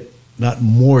as you get not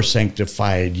more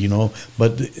sanctified,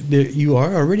 but you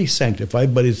are already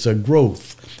sanctified, but it's a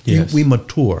growth. Yes. We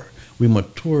mature. We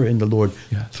mature in the Lord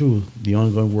through the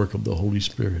ongoing work of the Holy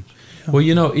Spirit. Well,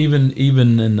 even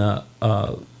in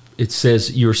it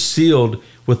says you're sealed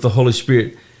with the Holy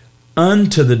Spirit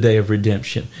unto the day of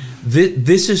redemption.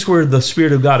 This is where the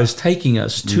Spirit of God is taking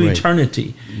us to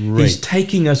eternity. Right. He's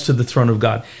taking us to the throne of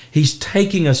God. He's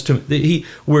taking us to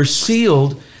we're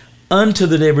sealed unto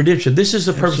the day of redemption. This is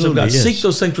the purpose of God. Yes. Seek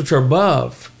those things which are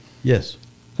above. Yes.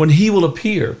 When He will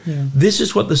appear. Yeah. This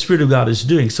is what the Spirit of God is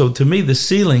doing. So to me, the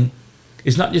sealing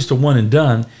is not just a one and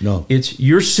done. No. It's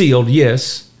you're sealed,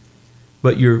 yes,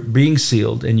 but you're being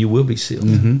sealed, and you will be sealed.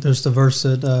 Mm-hmm. There's the verse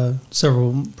that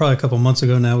probably a couple months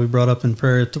ago now, we brought up in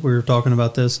prayer. We were talking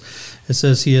about this. It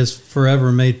says, He has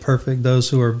forever made perfect those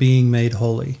who are being made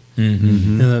holy.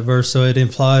 Mm-hmm. In that verse, so it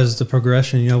implies the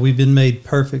progression. We've been made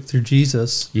perfect through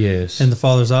Jesus, yes, in the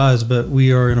Father's eyes, but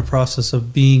we are in a process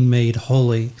of being made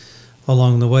holy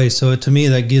along the way. So to me,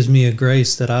 that gives me a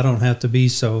grace that I don't have to be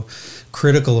so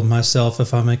critical of myself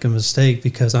if I make a mistake,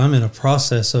 because I'm in a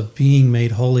process of being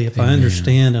made holy. If Amen. I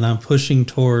understand and I'm pushing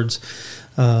towards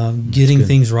getting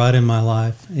things right in my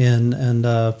life and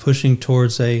pushing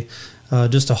towards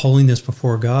just a holiness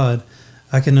before God,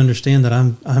 I can understand that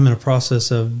I'm in a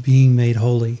process of being made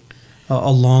holy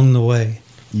along the way.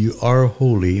 You are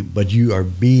holy, but you are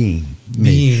being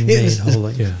made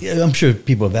holy. Yeah. I'm sure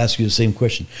people have asked you the same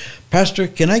question. Pastor,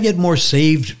 can I get more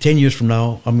saved 10 years from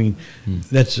now? I mean,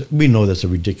 we know that's a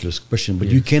ridiculous question, but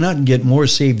you cannot get more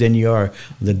saved than you are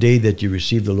the day that you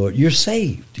receive the Lord. You're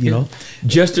saved, you know.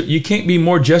 You can't be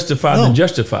more justified than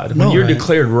justified. When you're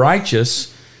declared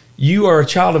righteous, you are a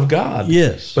child of God.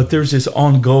 Yes. But there's this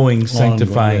ongoing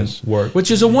sanctifying work, which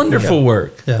is a wonderful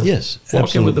work. Yeah. Yes,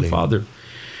 walking with the Father.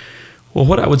 Well,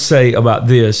 what I would say about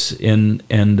this, and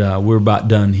we're about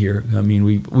done here. I mean,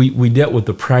 we dealt with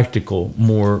the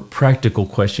more practical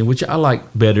question, which I like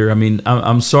better. I mean,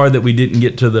 I'm sorry that we didn't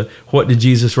get to what did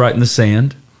Jesus write in the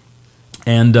sand?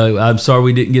 And I'm sorry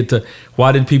we didn't get to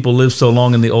why did people live so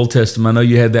long in the Old Testament? I know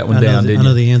you had that one down, didn't you? I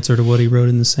know the answer to what he wrote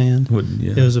in the sand.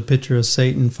 It was a picture of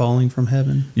Satan falling from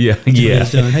heaven. Yeah. That's what he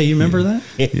was doing. Hey, you remember that?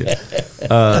 Yeah.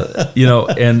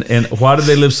 And why did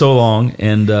they live so long?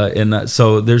 And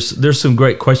so there's some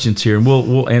great questions here, and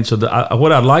we'll answer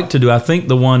what I'd like to do. I think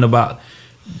the one about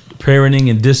parenting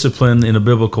and discipline in a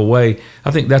biblical way, I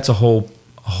think that's a whole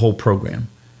program.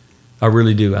 I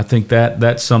really do. I think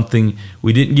that's something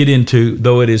we didn't get into,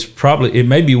 though it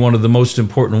may be one of the most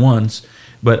important ones,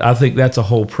 but I think that's a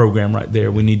whole program right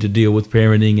there. We need to deal with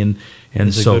parenting and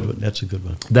that's a good one. That's a good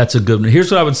one. That's a good one.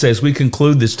 Here's what I would say as we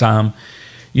conclude this time.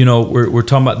 We're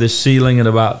talking about this sealing and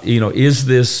about, is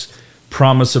this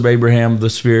promise of Abraham, the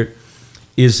Spirit,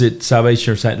 is it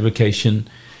salvation or sanctification?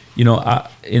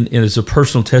 As a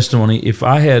personal testimony, if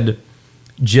I had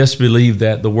just believed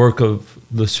that the work of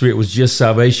the Spirit was just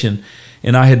salvation,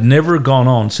 and I had never gone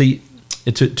on, to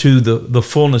the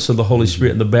fullness of the Holy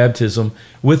Spirit and the baptism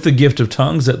with the gift of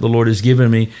tongues that the Lord has given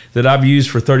me, that I've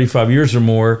used for 35 years or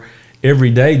more,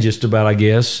 every day just about, I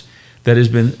guess, that has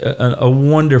been a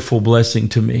wonderful blessing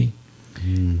to me.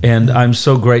 And I'm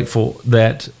so grateful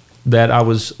that I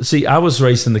was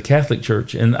raised in the Catholic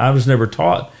Church, and I was never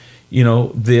taught,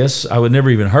 this. I would never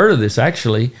even heard of this,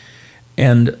 actually.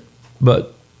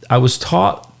 But I was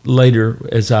taught later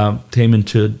as I came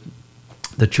into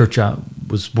the church I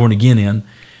was born again in,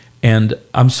 and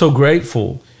I'm so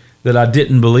grateful that I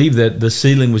didn't believe that the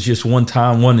sealing was just one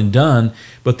time, one and done,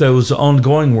 but there was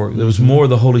ongoing work. There was more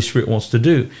the Holy Spirit wants to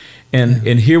do.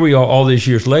 And here we are all these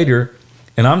years later,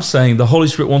 and I'm saying the Holy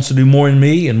Spirit wants to do more in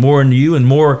me and more in you and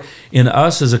more in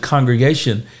us as a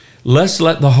congregation. Let's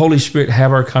let the Holy Spirit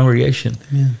have our congregation.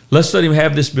 Amen. Let's let Him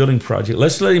have this building project.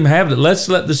 Let's let Him have it. Let's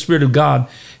let the Spirit of God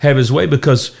have His way,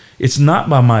 because it's not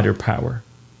by might or power,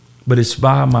 but it's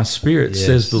by my Spirit,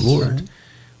 says the Lord. Right.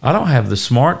 I don't have the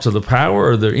smarts or the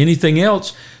power or anything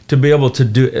else to be able to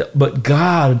do it, but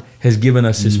God has given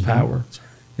us His power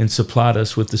and supplied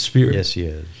us with the Spirit. Yes, He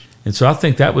has. And so I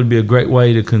think that would be a great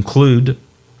way to conclude.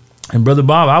 And Brother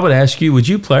Bob, I would ask you, would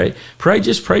you pray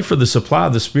for the supply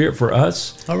of the Spirit for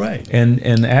us? All right.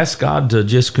 And ask God to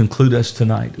just conclude us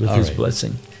tonight with His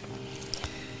blessing.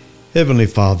 Heavenly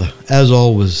Father, as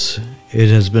always, it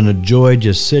has been a joy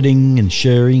just sitting and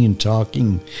sharing and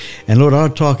talking. And Lord, our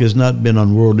talk has not been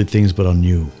on worldly things, but on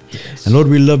you. Yes. And Lord,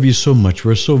 we love you so much.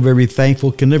 We're so very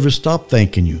thankful, can never stop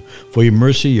thanking you for your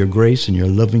mercy, your grace, and your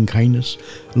loving kindness.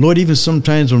 Lord, even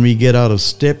sometimes when we get out of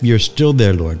step, you're still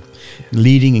there, Lord,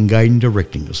 leading and guiding,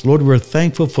 directing us. Lord, we're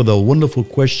thankful for the wonderful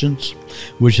questions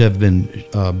which have been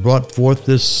brought forth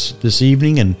this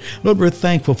evening. And Lord, we're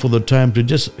thankful for the time to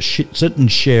just sit and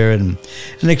share and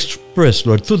express,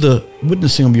 Lord, through the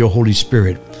witnessing of your Holy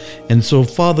Spirit. And so,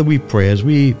 Father, we pray as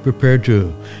we prepare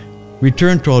to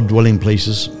return to our dwelling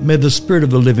places, may the Spirit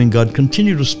of the living God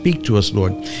continue to speak to us,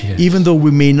 Lord. Yes. Even though we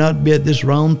may not be at this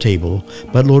round table,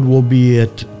 but Lord, we'll be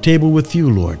at table with you,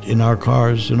 Lord, in our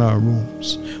cars, in our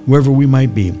rooms, wherever we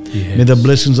might be. Yes. May the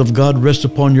blessings of God rest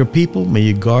upon your people. May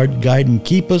you guard, guide, and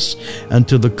keep us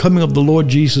until the coming of the Lord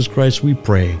Jesus Christ, we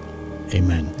pray.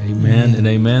 Amen. Amen and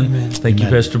amen. Thank you,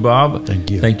 Pastor Bob.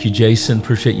 Thank you. Thank you, Jason.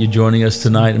 Appreciate you joining us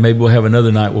tonight. And maybe we'll have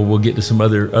another night where we'll get to some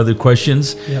other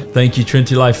questions. Yep. Thank you,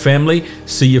 Trinity Life family.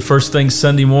 See you first thing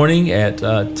Sunday morning at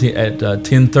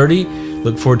 10:30.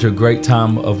 Look forward to a great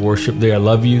time of worship there. I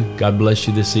love you. God bless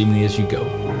you this evening as you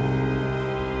go.